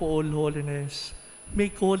fount of all holiness.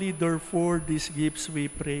 Make holy, therefore, these gifts, we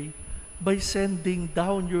pray, by sending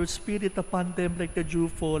down your Spirit upon them like the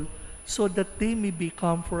dewfall, so that they may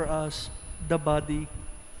become for us the body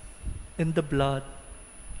and the blood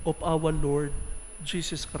of our Lord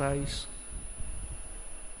Jesus Christ.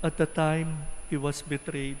 At the time he was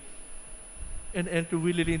betrayed and entered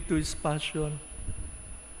willingly into his passion,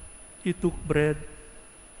 he took bread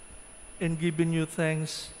and giving you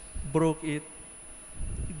thanks, broke it,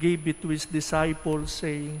 gave it to his disciples,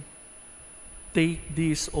 saying, "Take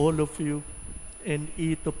this, all of you, and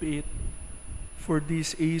eat of it, for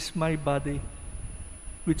this is my body,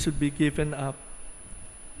 which will be given up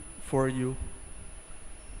for you."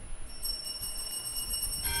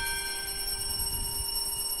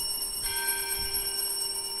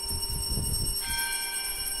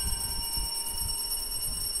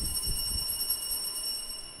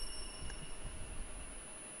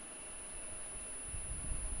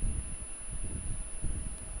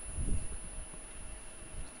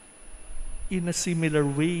 In a similar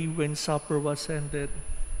way, when supper was ended,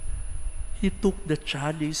 he took the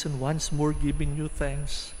chalice and once more giving you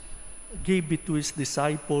thanks, gave it to his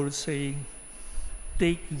disciples, saying,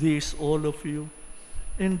 "Take this, all of you,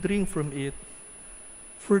 and drink from it,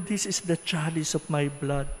 for this is the chalice of my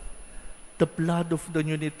blood, the blood of the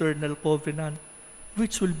new and eternal covenant,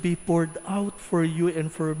 which will be poured out for you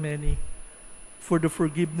and for many, for the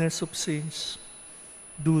forgiveness of sins.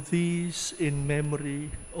 Do this in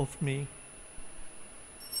memory of me."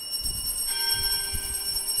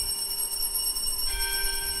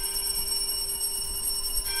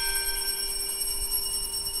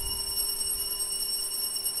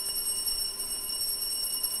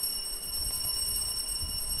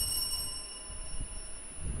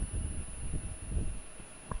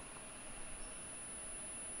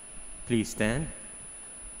 Please stand.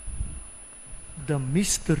 The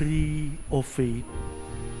mystery of faith.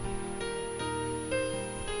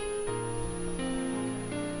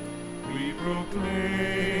 We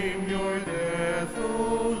proclaim your death, O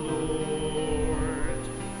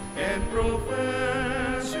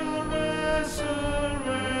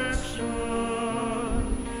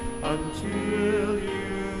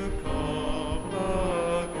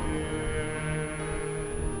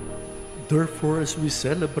therefore, as we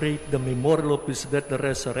celebrate the memorial of his death and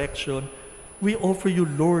resurrection, we offer you,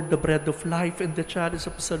 Lord, the bread of life and the chalice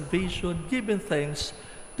of salvation, giving thanks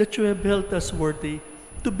that you have held us worthy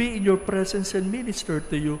to be in your presence and minister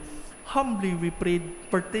to you. Humbly we pray,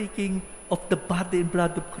 partaking of the body and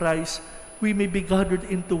blood of Christ, we may be gathered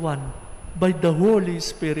into one by the Holy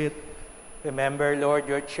Spirit. Remember, Lord,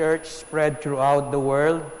 your church spread throughout the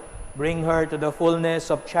world. Bring her to the fullness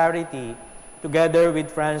of charity, together with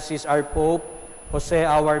Francis, our Pope, Jose,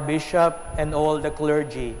 our Bishop, and all the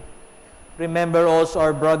clergy. Remember also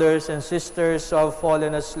our brothers and sisters who have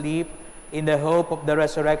fallen asleep in the hope of the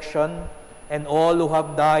resurrection, and all who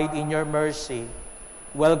have died in your mercy.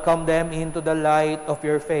 Welcome them into the light of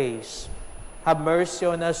your face. Have mercy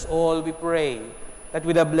on us all, we pray, that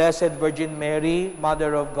with the Blessed Virgin Mary,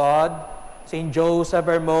 Mother of God, Saint Joseph,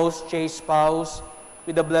 her most chaste spouse,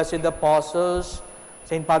 with the blessed apostles,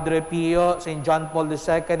 Saint Padre Pio, Saint John Paul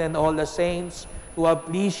II, and all the saints who have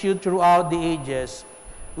pleased you throughout the ages,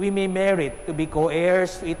 we may merit to be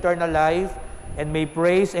co-heirs to eternal life and may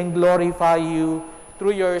praise and glorify you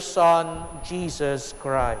through your Son, Jesus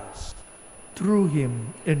Christ. Through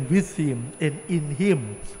him, and with him, and in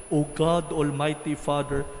him, O God, Almighty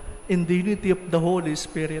Father, in the unity of the Holy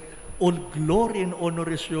Spirit, all glory and honor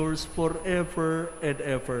is yours forever and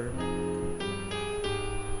ever.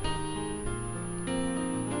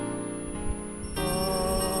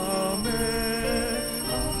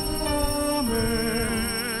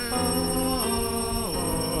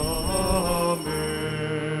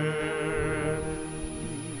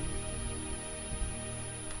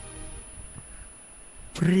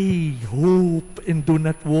 Pray, hope, and do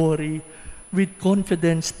not worry. With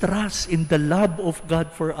confidence, trust in the love of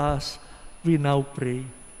God for us. We now pray.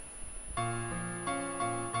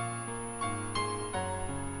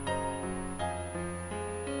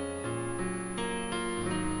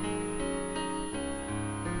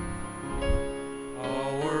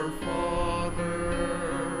 Our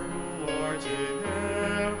Father, who art in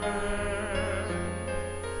heaven,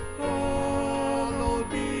 hallowed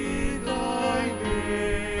be thy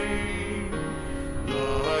name.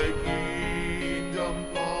 Thy kingdom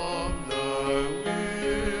come, thy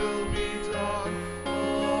will be done,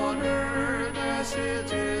 on earth as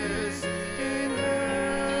it is in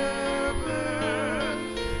heaven.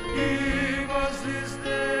 Give us this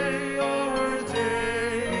day our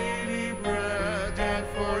daily bread, and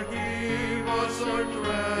forgive us our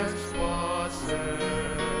trespasses,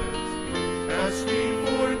 as we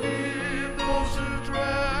forgive those who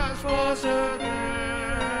trespass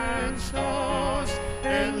against us.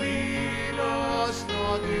 And lead us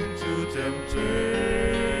not into temptation,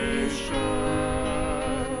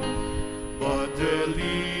 but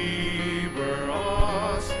deliver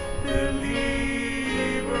us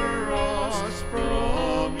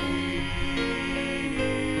from evil.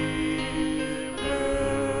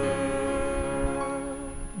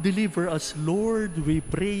 Deliver us, Lord, we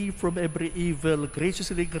pray, from every evil.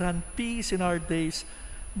 Graciously grant peace in our days.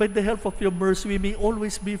 By the help of your mercy, we may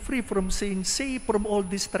always be free from sin, safe from all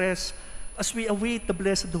distress, as we await the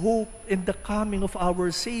blessed hope and the coming of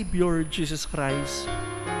our Savior, Jesus Christ.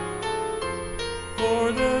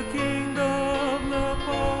 For the kingdom, the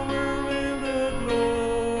power, and the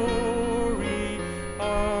glory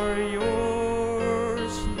are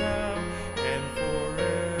yours now and forever.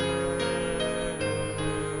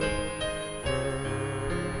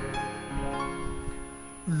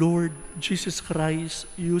 Lord Jesus Christ,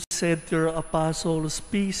 you said to your apostles,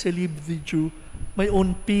 "Peace I leave with you, my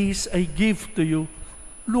own peace I give to you."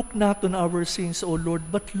 Look not on our sins, O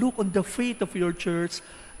Lord, but look on the faith of your church,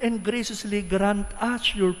 and graciously grant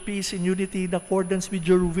us your peace and unity in accordance with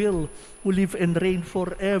your will, who live and reign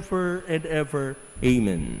forever and ever.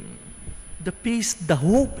 Amen. The peace, the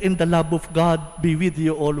hope, and the love of God be with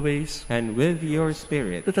you always. And with your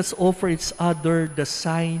spirit. Let us offer each other the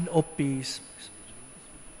sign of peace.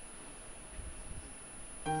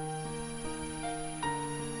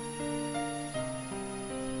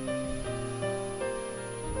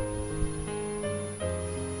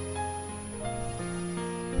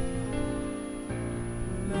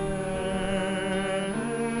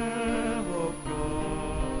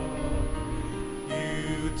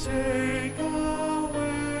 Take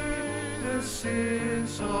away the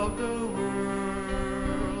sins of the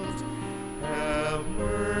world. Have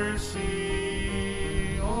mercy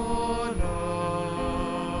on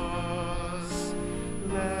us.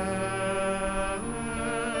 Lamb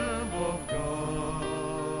of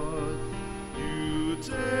God, you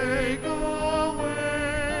take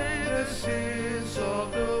away the sins of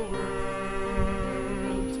the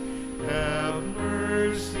world. Have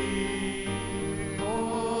mercy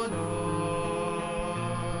on us.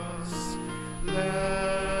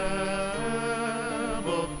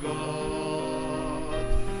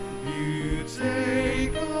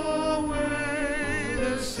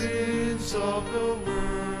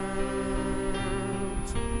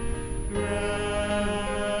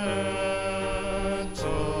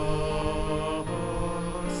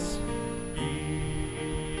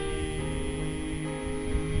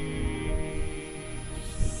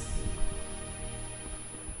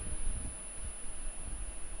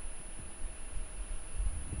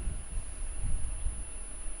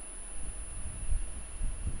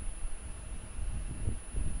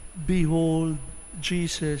 Behold,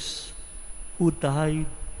 Jesus, who died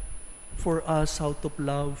for us out of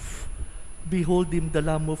love. Behold him, the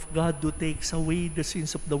Lamb of God, who takes away the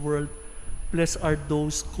sins of the world. Blessed are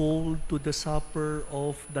those called to the supper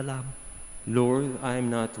of the Lamb. Lord, I am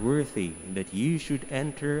not worthy that you should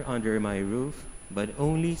enter under my roof, but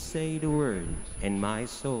only say the word, and my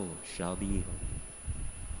soul shall be healed.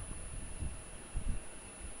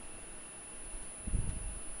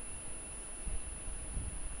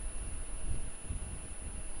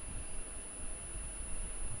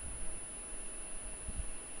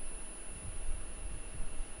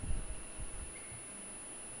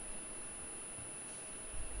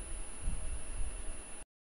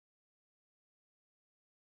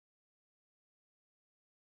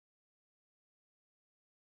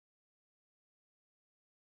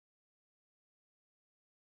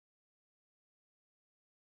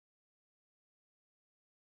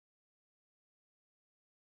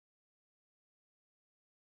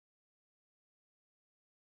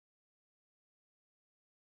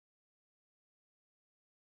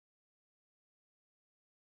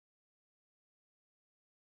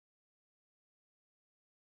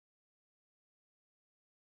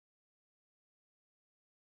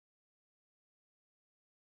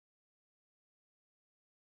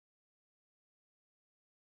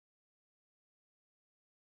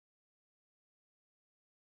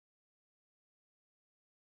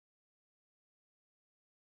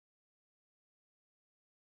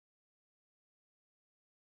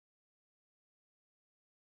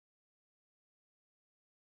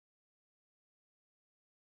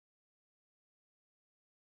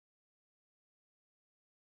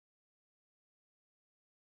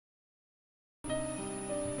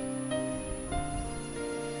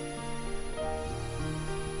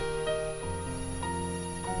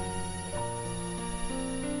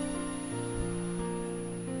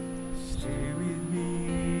 Stay with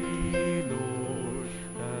me, Lord,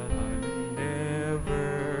 that I will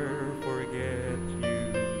never forget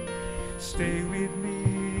you. Stay with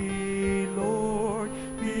me, Lord,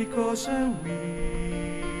 because I'm weak.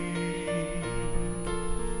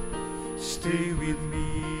 Stay with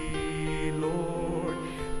me, Lord,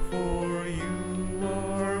 for you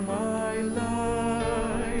are my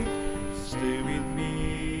life. Stay with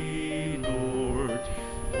me, Lord,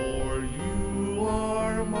 for you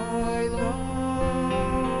are my light.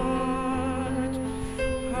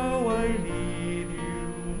 How I need you,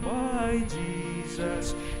 my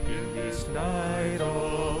Jesus, in this night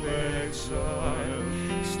of exile.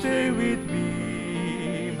 Stay with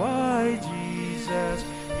me, my Jesus,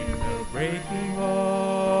 in the breaking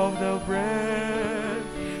of the bread,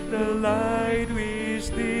 the light which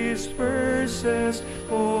disperses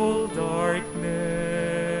all darkness,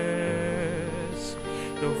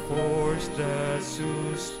 the force that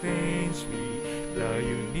sustains me, the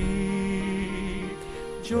unique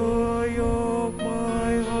joy of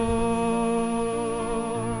my heart.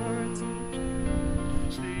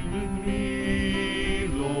 Stay with me,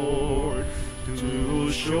 Lord,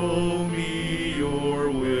 to show me your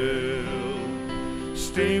will.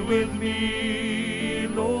 Stay with me,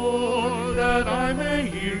 Lord, that I may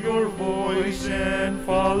hear your voice and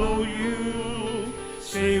follow you.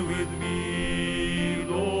 Stay with me,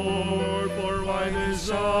 Lord, for I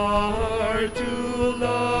desire to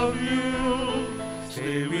love you.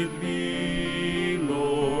 Stay with me,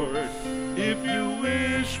 Lord, if you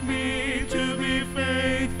wish me to be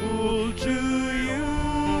faithful to you.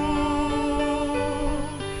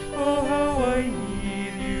 Oh, how I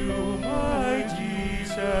need you, my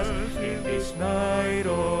Jesus, in this night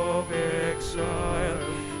of exile.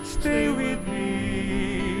 Stay with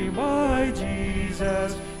me, my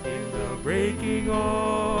Jesus, in the breaking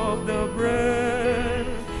of the bread,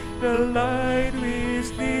 the light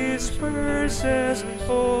which disperses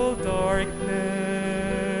all darkness,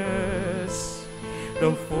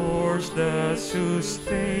 the force that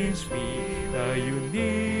sustains me, the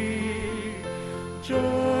unique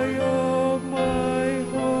joy of my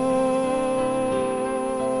heart.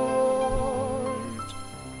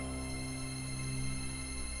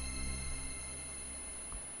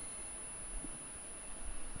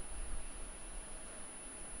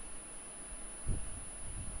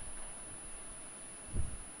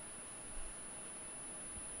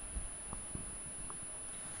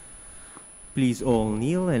 Please all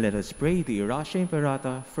kneel and let us pray to Irasha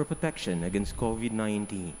Imperata for protection against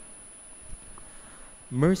COVID-19.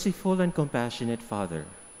 Merciful and compassionate Father,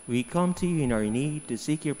 we come to you in our need to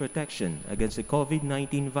seek your protection against the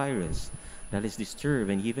COVID-19 virus that has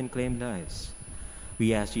disturbed and even claimed lives.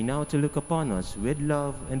 We ask you now to look upon us with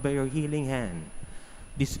love and by your healing hand,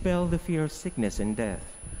 dispel the fear of sickness and death.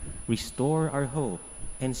 restore our hope,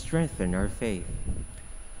 and strengthen our faith.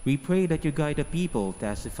 We pray that you guide the people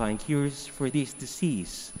to find cures for this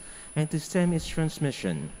disease and to stem its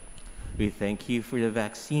transmission. We thank you for the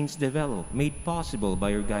vaccines developed, made possible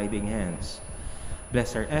by your guiding hands.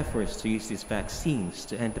 Bless our efforts to use these vaccines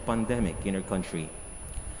to end the pandemic in our country.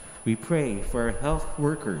 We pray for our health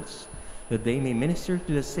workers, that they may minister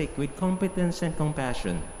to the sick with competence and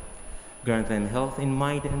compassion. Grant them health in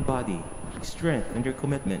mind and body, strength in their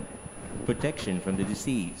commitment, protection from the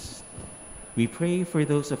disease. We pray for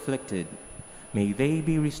those afflicted. May they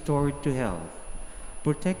be restored to health.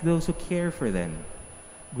 Protect those who care for them.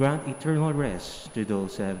 Grant eternal rest to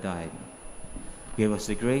those who have died. Give us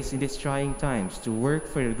the grace in these trying times to work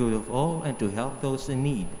for the good of all and to help those in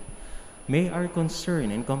need. May our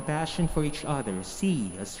concern and compassion for each other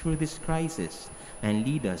see us through this crisis and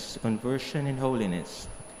lead us to conversion and holiness.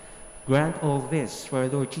 Grant all this for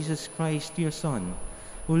our Lord Jesus Christ, your Son,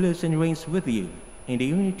 who lives and reigns with you in the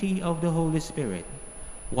unity of the Holy Spirit,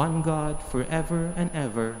 one God, forever and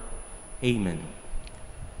ever. Amen.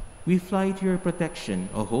 We fly to your protection,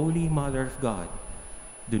 O Holy Mother of God.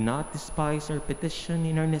 Do not despise our petition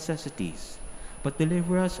in our necessities, but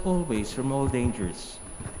deliver us always from all dangers.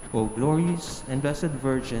 O glorious and blessed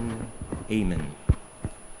Virgin. Amen.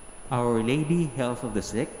 Our Lady, Health of the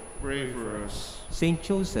Sick, Pray for us. Saint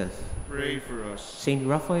Joseph, Pray for us. Saint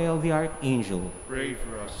Raphael the Archangel, Pray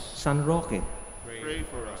for us. San Roque, Pray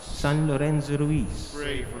for us. San Lorenzo Ruiz,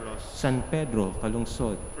 Pray for us. San Pedro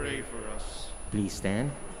Calungsod. Pray for us. Please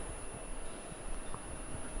stand.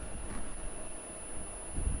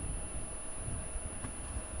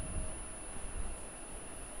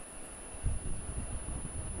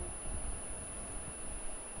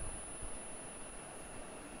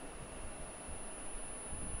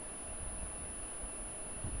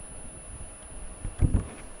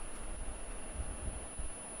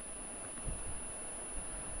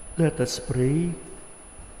 Let us pray.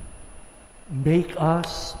 Make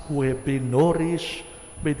us, who have been nourished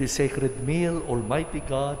by the sacred meal, Almighty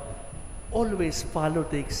God, always follow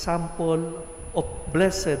the example of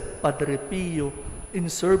Blessed Padre Pio in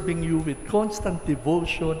serving you with constant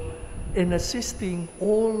devotion and assisting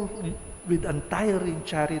all with untiring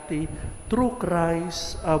charity through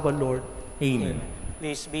Christ our Lord. Amen.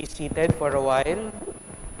 Please be seated for a while.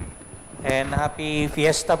 And happy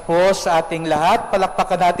fiesta po sa ating lahat.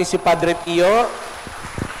 Palakpakan natin si Padre Pio.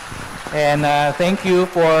 And thank you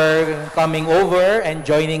for coming over and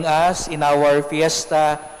joining us in our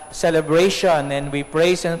fiesta celebration. And we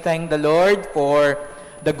praise and thank the Lord for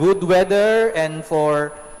the good weather and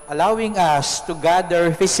for allowing us to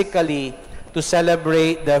gather physically to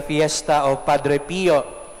celebrate the fiesta of Padre Pio.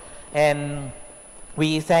 And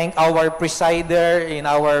we thank our presider in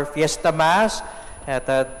our fiesta mass. At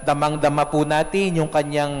damang-dama po natin yung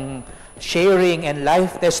kanyang sharing and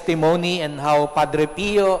life testimony and how Padre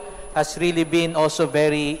Pio has really been also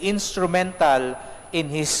very instrumental in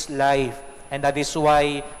his life. And that is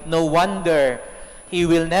why no wonder he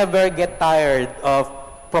will never get tired of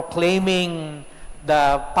proclaiming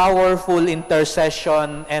the powerful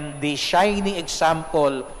intercession and the shining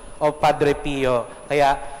example of Padre Pio.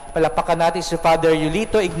 Kaya palapakan natin si Father Yul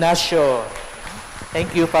Ignacio.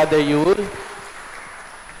 Thank you, Father Yul.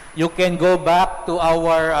 You can go back to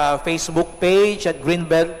our Facebook page at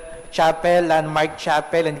Greenbelt Chapel, Landmark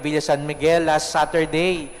Chapel in Villa San Miguel. Last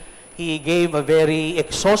Saturday, he gave a very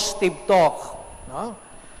exhaustive talk. No?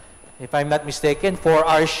 If I'm not mistaken, 4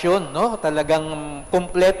 hours yun. No? Talagang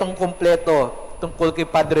kumpletong-kumpleto tungkol kay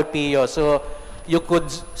Padre Pio. So, you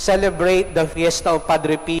could celebrate the fiesta of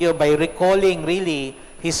Padre Pio by recalling really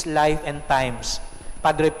his life and times.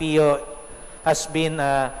 Padre Pio has been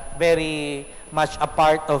very much a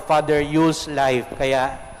part of Father Yul's life.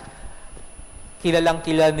 Kaya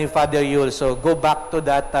kilalang-kilala ni Father Yul. So go back to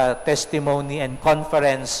that testimony and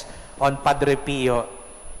conference on Padre Pio.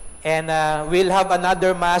 And we'll have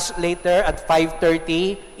another Mass later at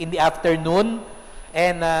 5:30 in the afternoon.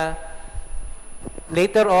 And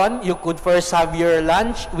later on, you could first have your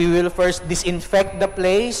lunch. We will first disinfect the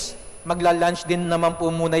place. Magla-lunch din naman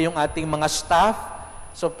po muna yung ating mga staff.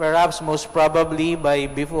 So perhaps most probably by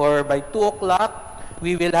 2 o'clock,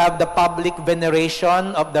 we will have the public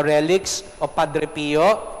veneration of the relics of Padre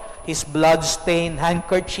Pio, his blood-stained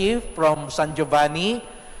handkerchief from San Giovanni.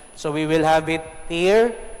 So we will have it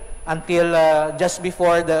here until just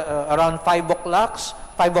before the around 5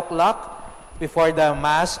 o'clock before the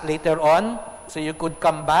Mass later on. So you could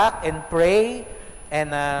come back and pray,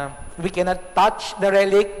 and we cannot touch the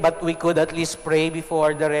relic, but we could at least pray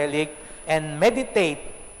before the relic and meditate,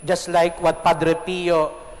 just like what Padre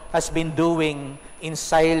Pio has been doing in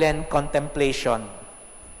silent contemplation.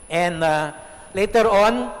 And later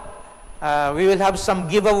on, we will have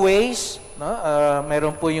some giveaways. No?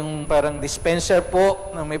 Meron po yung parang dispenser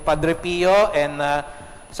po ng may Padre Pio, and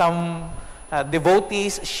some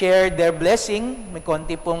devotees share their blessing. May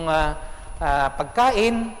konti pong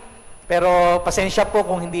pagkain. Pero pasensya po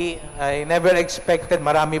kung hindi, I never expected,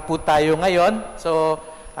 marami po tayo ngayon. So,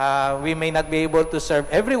 we may not be able to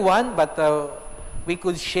serve everyone, but we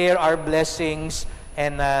could share our blessings,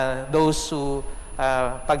 and those who,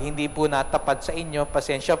 pag hindi po natapat sa inyo,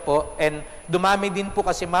 pasensya po. And dumami din po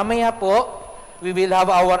kasi mamaya po, we will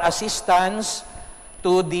have our assistance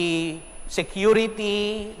to the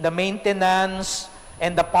security, the maintenance,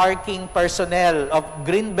 and the parking personnel of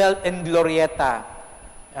Greenbelt and Glorieta.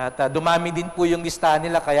 At dumami din po yung listahan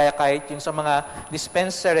nila, kaya kahit yung sa mga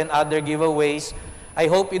dispenser and other giveaways, I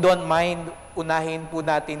hope you don't mind, unahin po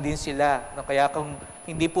natin din sila. No? Kaya kung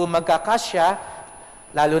hindi po magkakasya,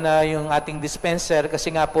 lalo na yung ating dispenser, kasi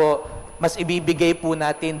nga po, mas ibibigay po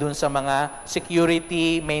natin dun sa mga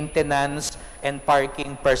security, maintenance, and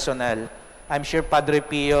parking personnel. I'm sure Padre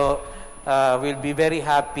Pio will be very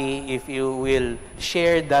happy if you will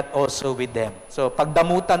share that also with them. So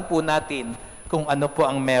pagdamutan po natin kung ano po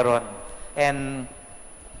ang meron. And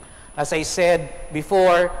as I said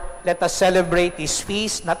before, let us celebrate this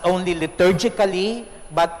feast not only liturgically,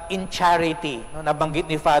 but in charity. No, nabanggit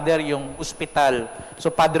ni Father yung ospital. So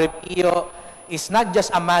Padre Pio is not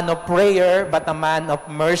just a man of prayer, but a man of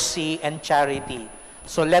mercy and charity.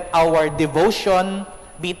 So let our devotion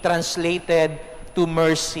be translated to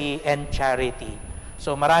mercy and charity.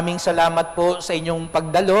 So maraming salamat po sa inyong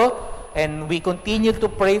pagdalo. And we continue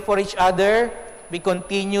to pray for each other. We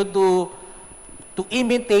continue to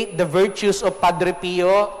imitate the virtues of Padre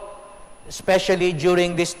Pio, especially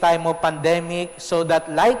during this time of pandemic, so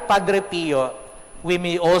that like Padre Pio, we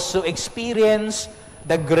may also experience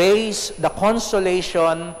the grace, the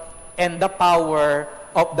consolation, and the power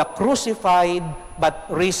of the crucified but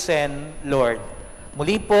risen Lord.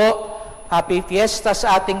 Muli po, happy fiesta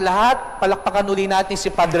sa ating lahat. Palakpakan uli natin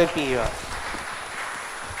si Padre Pio.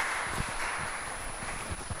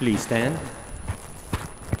 Please stand.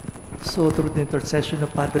 So through the intercession of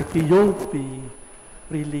Padre Pio, we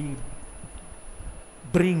really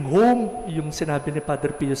bring home yung sinabi ni Padre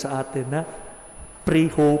Pio sa atin na pray,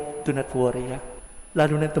 hope, do not worry.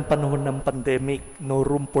 Lalo na itong panahon ng pandemic, no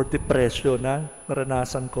room for depression,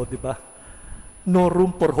 naranasan ko, di ba? No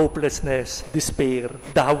room for hopelessness, despair,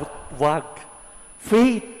 doubt, wag.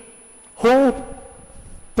 Faith, hope,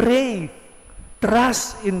 pray,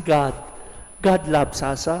 trust in God. God loves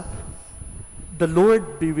us. The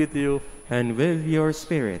Lord be with you. And with your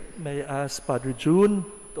spirit. May I ask Padre June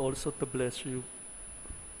also to bless you.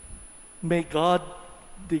 May God,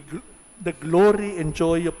 the glory and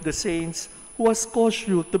joy of the saints who has caused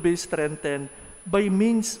you to be strengthened by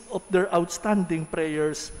means of their outstanding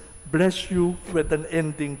prayers, bless you with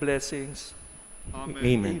unending blessings. Amen.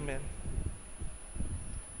 Amen. Amen.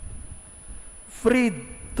 Freed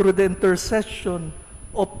through the intercession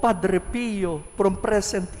of Padre Pio from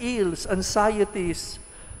present ills, anxieties,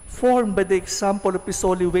 formed by the example of his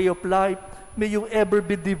holy way of life, may you ever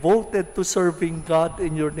be devoted to serving God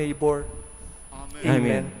and your neighbor. Amen.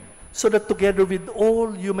 Amen. So that together with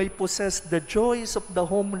all you may possess the joys of the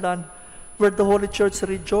homeland, where the Holy Church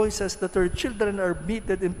rejoices that her children are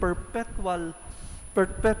meted in perpetual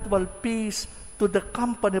peace to the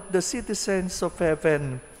company of the citizens of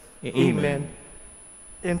heaven. Amen.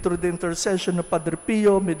 And through the intercession of Padre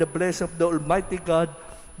Pio, may the blessing of the Almighty God,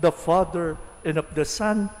 the Father, and of the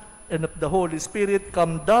Son, and of the Holy Spirit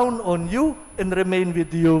come down on you and remain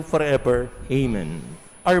with you forever. Amen.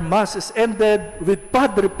 Our Mass is ended with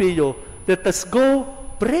Padre Pio. Let us go,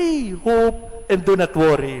 pray, hope, and do not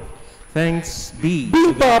worry. Thanks be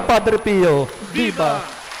to Viva God. Padre Pio! Viva!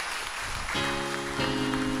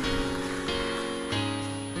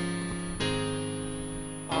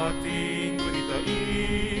 Ating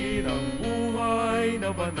gunitain ang buhay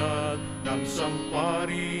na banal ng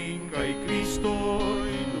sangparing kay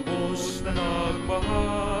Kristo'y lubos na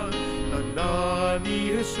nagmahal. Tanda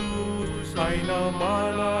ni Jesus ay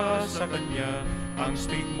namala sa Kanya ang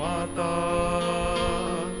stigmata.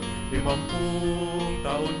 50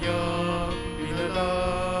 taon niya pinala.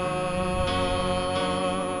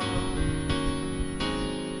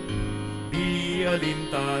 Di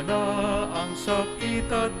alintana ang sakit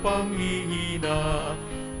at panghihina,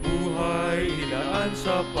 buhay ilaan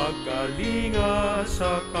sa pagkalinga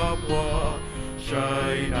sa kapwa.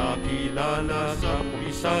 Siya'y nakilala sa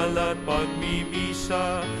pumisal at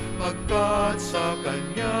pagmimisa, pagkat sa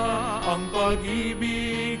Kanya ang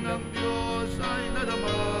pag-ibig ng Diyos ay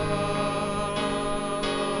nadama.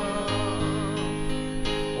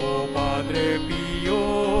 O Padre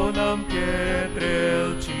Pio ng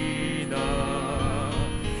Pietrelcina.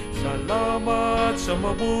 Salamat sa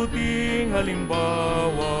mabuting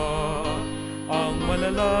halimbawa, ang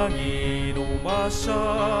manalangin,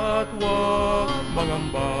 umasa at huwag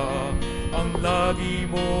mangamba, ang lagi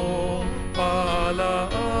mong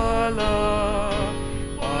paalaala.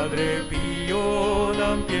 Padre Pio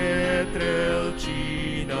ng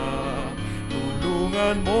Pietrelcina,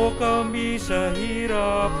 tulungan mo kami sa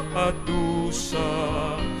hirap at dusa,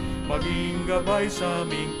 maging gabay sa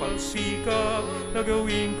aming pagsikap na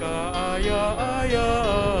gawing kaaya-aya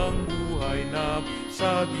ang buhay na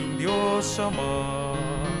sa ating Diyos Ama.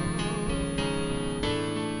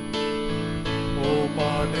 O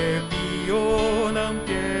Padre Pio ng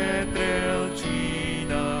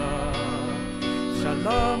Pietrelcina,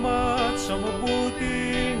 salamat sa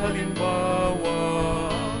mabuting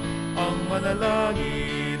halimbawa, ang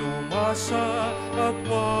manalangin, umasa at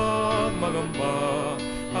huwag magamba,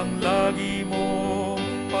 ang lagi mong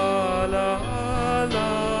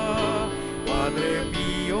paalaala. Padre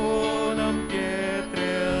Pio ng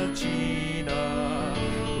Pietrelcina,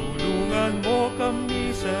 tulungan mo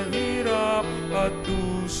kami sa hirap at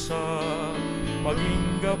dusa,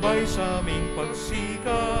 maging gabay sa aming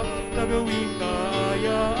pagsikap na gawing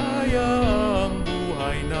kaaya-aya ang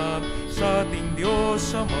buhay na sa ating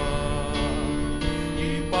Diyos Ama.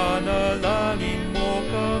 Ipanalangin